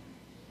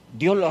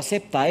 Dios lo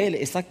acepta a él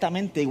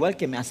exactamente igual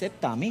que me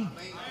acepta a mí.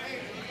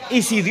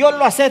 Y si Dios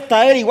lo acepta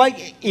a él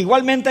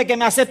igualmente que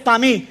me acepta a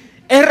mí,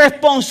 es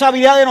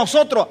responsabilidad de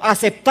nosotros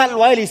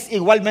aceptarlo a él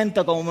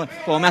igualmente como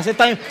me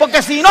acepta a mí,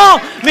 porque si no,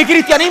 mi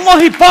cristianismo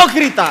es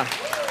hipócrita.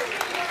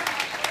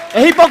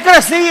 Es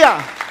hipocresía.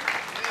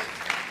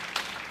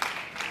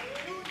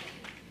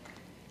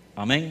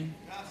 Amén.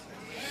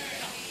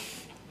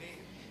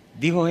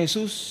 Dijo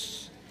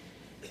Jesús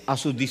a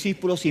sus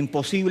discípulos: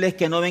 imposible es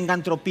que no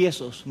vengan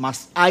tropiezos,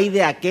 mas hay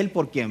de aquel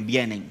por quien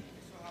vienen.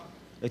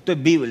 Esto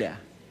es Biblia.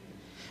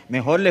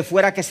 Mejor le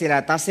fuera que se le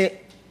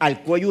atase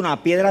al cuello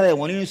una piedra de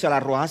molino y se la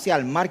arrojase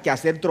al mar que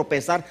hacer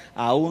tropezar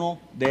a uno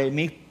de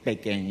mis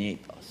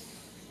pequeñitos.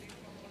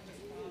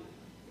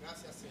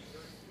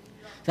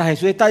 O sea,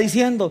 Jesús está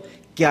diciendo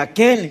que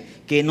aquel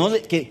que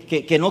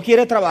no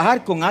quiere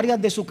trabajar con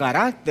áreas de su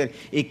carácter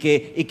y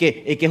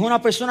que es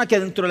una persona que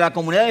dentro de la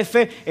comunidad de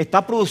fe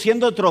está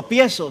produciendo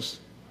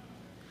tropiezos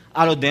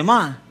a los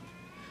demás,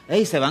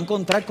 se va a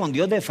encontrar con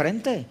Dios de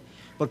frente,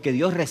 porque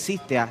Dios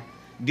resiste a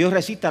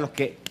los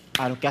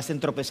que hacen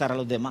tropezar a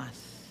los demás.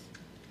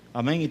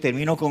 Amén. Y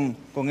termino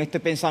con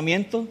este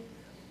pensamiento.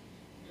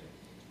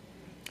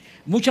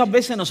 Muchas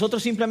veces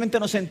nosotros simplemente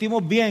nos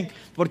sentimos bien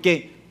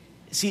porque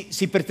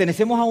si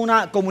pertenecemos a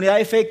una comunidad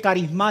de fe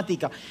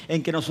carismática,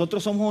 en que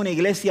nosotros somos una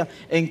iglesia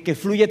en que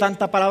fluye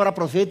tanta palabra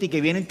profética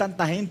y vienen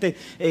tanta gente,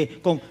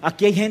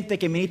 aquí hay gente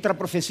que ministra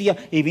profecía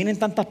y vienen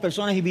tantas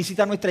personas y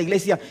visitan nuestra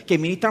iglesia que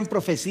ministran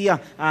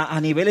profecía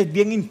a niveles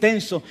bien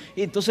intensos.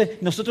 Y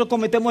entonces nosotros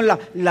cometemos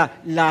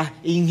la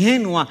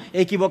ingenua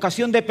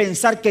equivocación de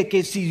pensar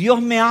que si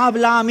Dios me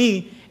habla a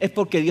mí es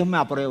porque Dios me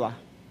aprueba.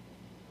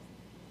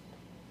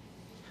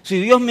 Si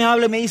Dios me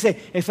habla y me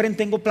dice, Efraín,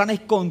 tengo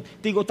planes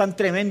contigo tan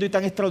tremendo y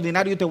tan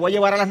extraordinario y te voy a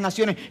llevar a las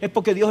naciones, es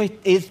porque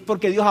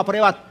Dios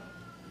aprueba,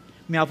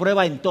 me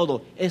aprueba en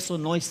todo. Eso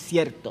no es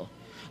cierto.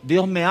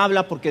 Dios me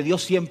habla porque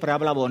Dios siempre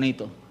habla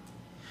bonito.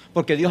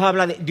 Porque Dios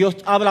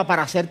habla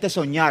para hacerte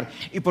soñar.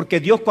 Y porque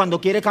Dios, cuando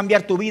quiere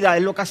cambiar tu vida,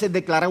 Él lo que hace es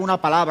declarar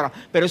una palabra.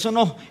 Pero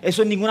eso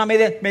en ninguna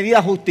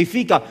medida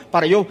justifica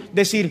para yo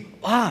decir,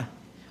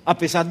 a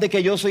pesar de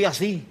que yo soy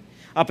así,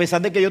 a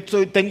pesar de que yo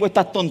tengo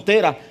estas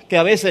tonteras que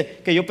a veces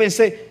que yo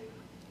pensé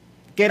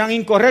que eran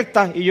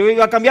incorrectas y yo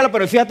iba a cambiarlas,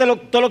 pero fíjate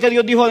todo lo que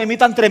Dios dijo de mí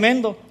tan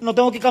tremendo, no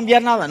tengo que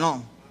cambiar nada.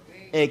 No,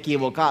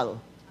 equivocado.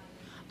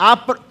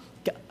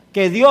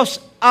 Que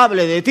Dios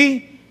hable de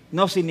ti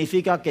no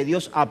significa que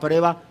Dios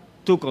aprueba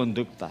tu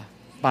conducta,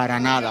 para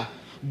nada.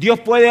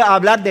 Dios puede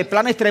hablar de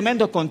planes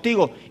tremendos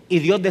contigo y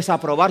Dios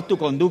desaprobar tu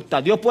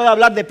conducta. Dios puede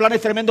hablar de planes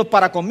tremendos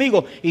para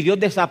conmigo y Dios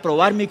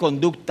desaprobar mi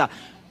conducta.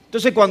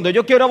 Entonces, cuando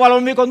yo quiero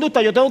evaluar mi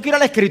conducta, yo tengo que ir a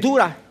la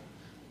Escritura.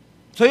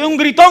 Soy un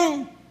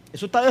gritón.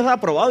 Eso está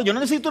desaprobado. Yo no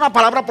necesito una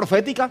palabra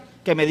profética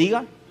que me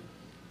diga,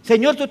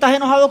 Señor, ¿tú estás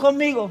enojado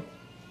conmigo?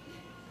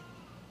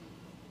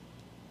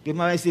 Dios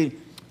me va a decir,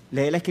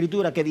 lee la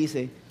Escritura que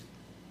dice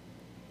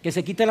que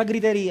se quite la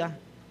gritería.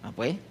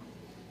 Pues,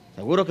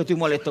 seguro que estoy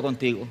molesto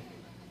contigo.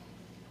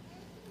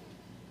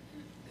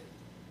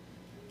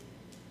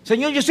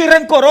 Señor, yo soy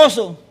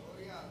rencoroso.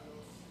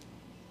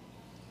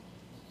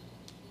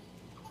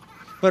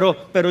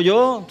 Pero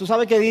yo, tú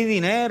sabes que di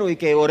dinero y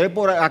que oré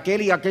por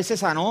aquel y aquel se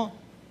sanó.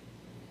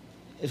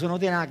 Eso no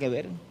tiene nada que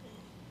ver.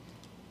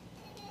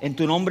 En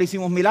tu nombre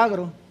hicimos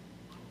milagros.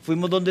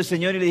 Fuimos donde el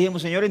Señor y le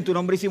dijimos, Señor, en tu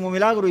nombre hicimos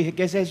milagros. Y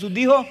que ese Jesús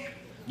dijo,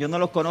 yo no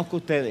los conozco a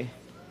ustedes.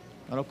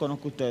 No los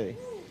conozco a ustedes.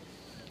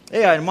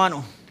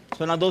 Hermano,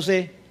 son las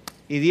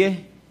 12:10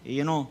 y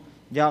yo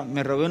ya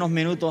me robé unos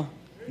minutos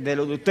de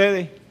lo de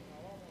ustedes.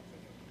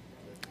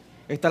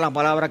 Esta es la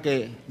palabra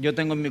que yo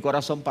tengo en mi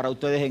corazón para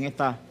ustedes en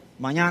esta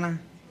mañana.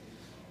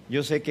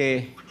 Yo sé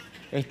que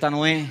esta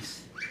no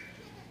es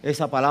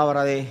esa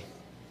palabra de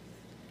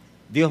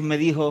Dios me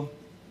dijo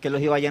que los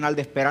iba a llenar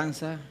de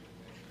esperanza.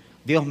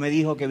 Dios me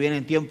dijo que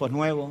vienen tiempos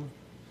nuevos.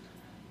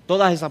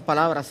 Todas esas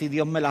palabras sí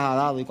Dios me las ha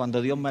dado y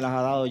cuando Dios me las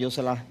ha dado yo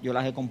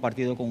las he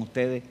compartido con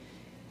ustedes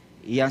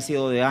y han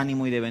sido de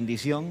ánimo y de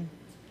bendición.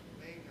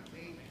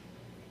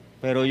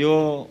 Pero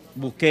yo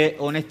busqué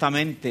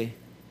honestamente,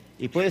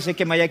 y puede ser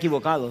que me haya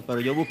equivocado, pero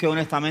yo busqué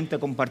honestamente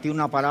compartir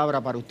una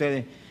palabra para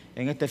ustedes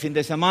en este fin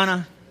de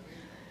semana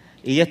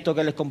y esto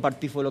que les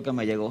compartí fue lo que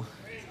me llegó.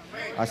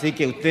 Así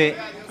que usted,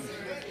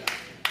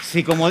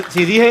 si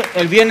dije,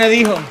 el viernes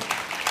dijo,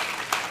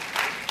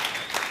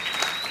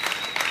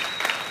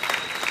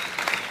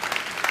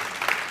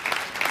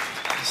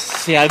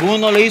 si a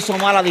alguno le hizo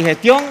mala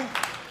digestión,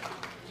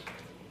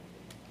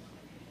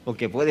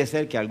 porque puede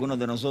ser que a algunos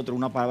de nosotros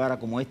una palabra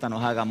como esta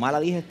nos haga mala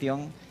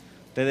digestión,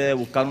 usted debe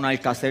buscar un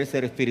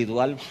Alka-Seltzer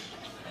espiritual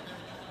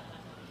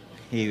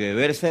y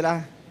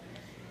bebérsela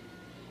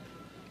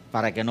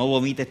para que no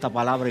vomite esta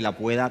palabra y la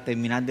pueda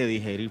terminar de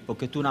digerir,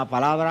 porque esto es una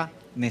palabra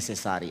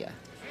necesaria.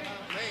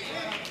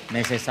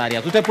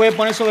 Necesaria. Tú te puedes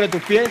poner sobre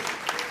tus pies.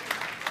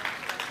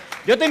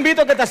 Yo te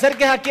invito a que te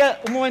acerques aquí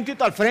un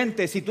momentito al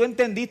frente. Si tú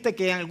entendiste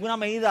que en alguna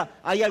medida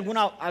hay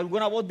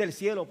alguna voz del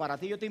cielo para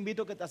ti, yo te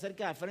invito a que te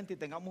acerques al frente y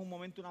tengamos un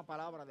momento, una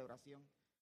palabra de oración.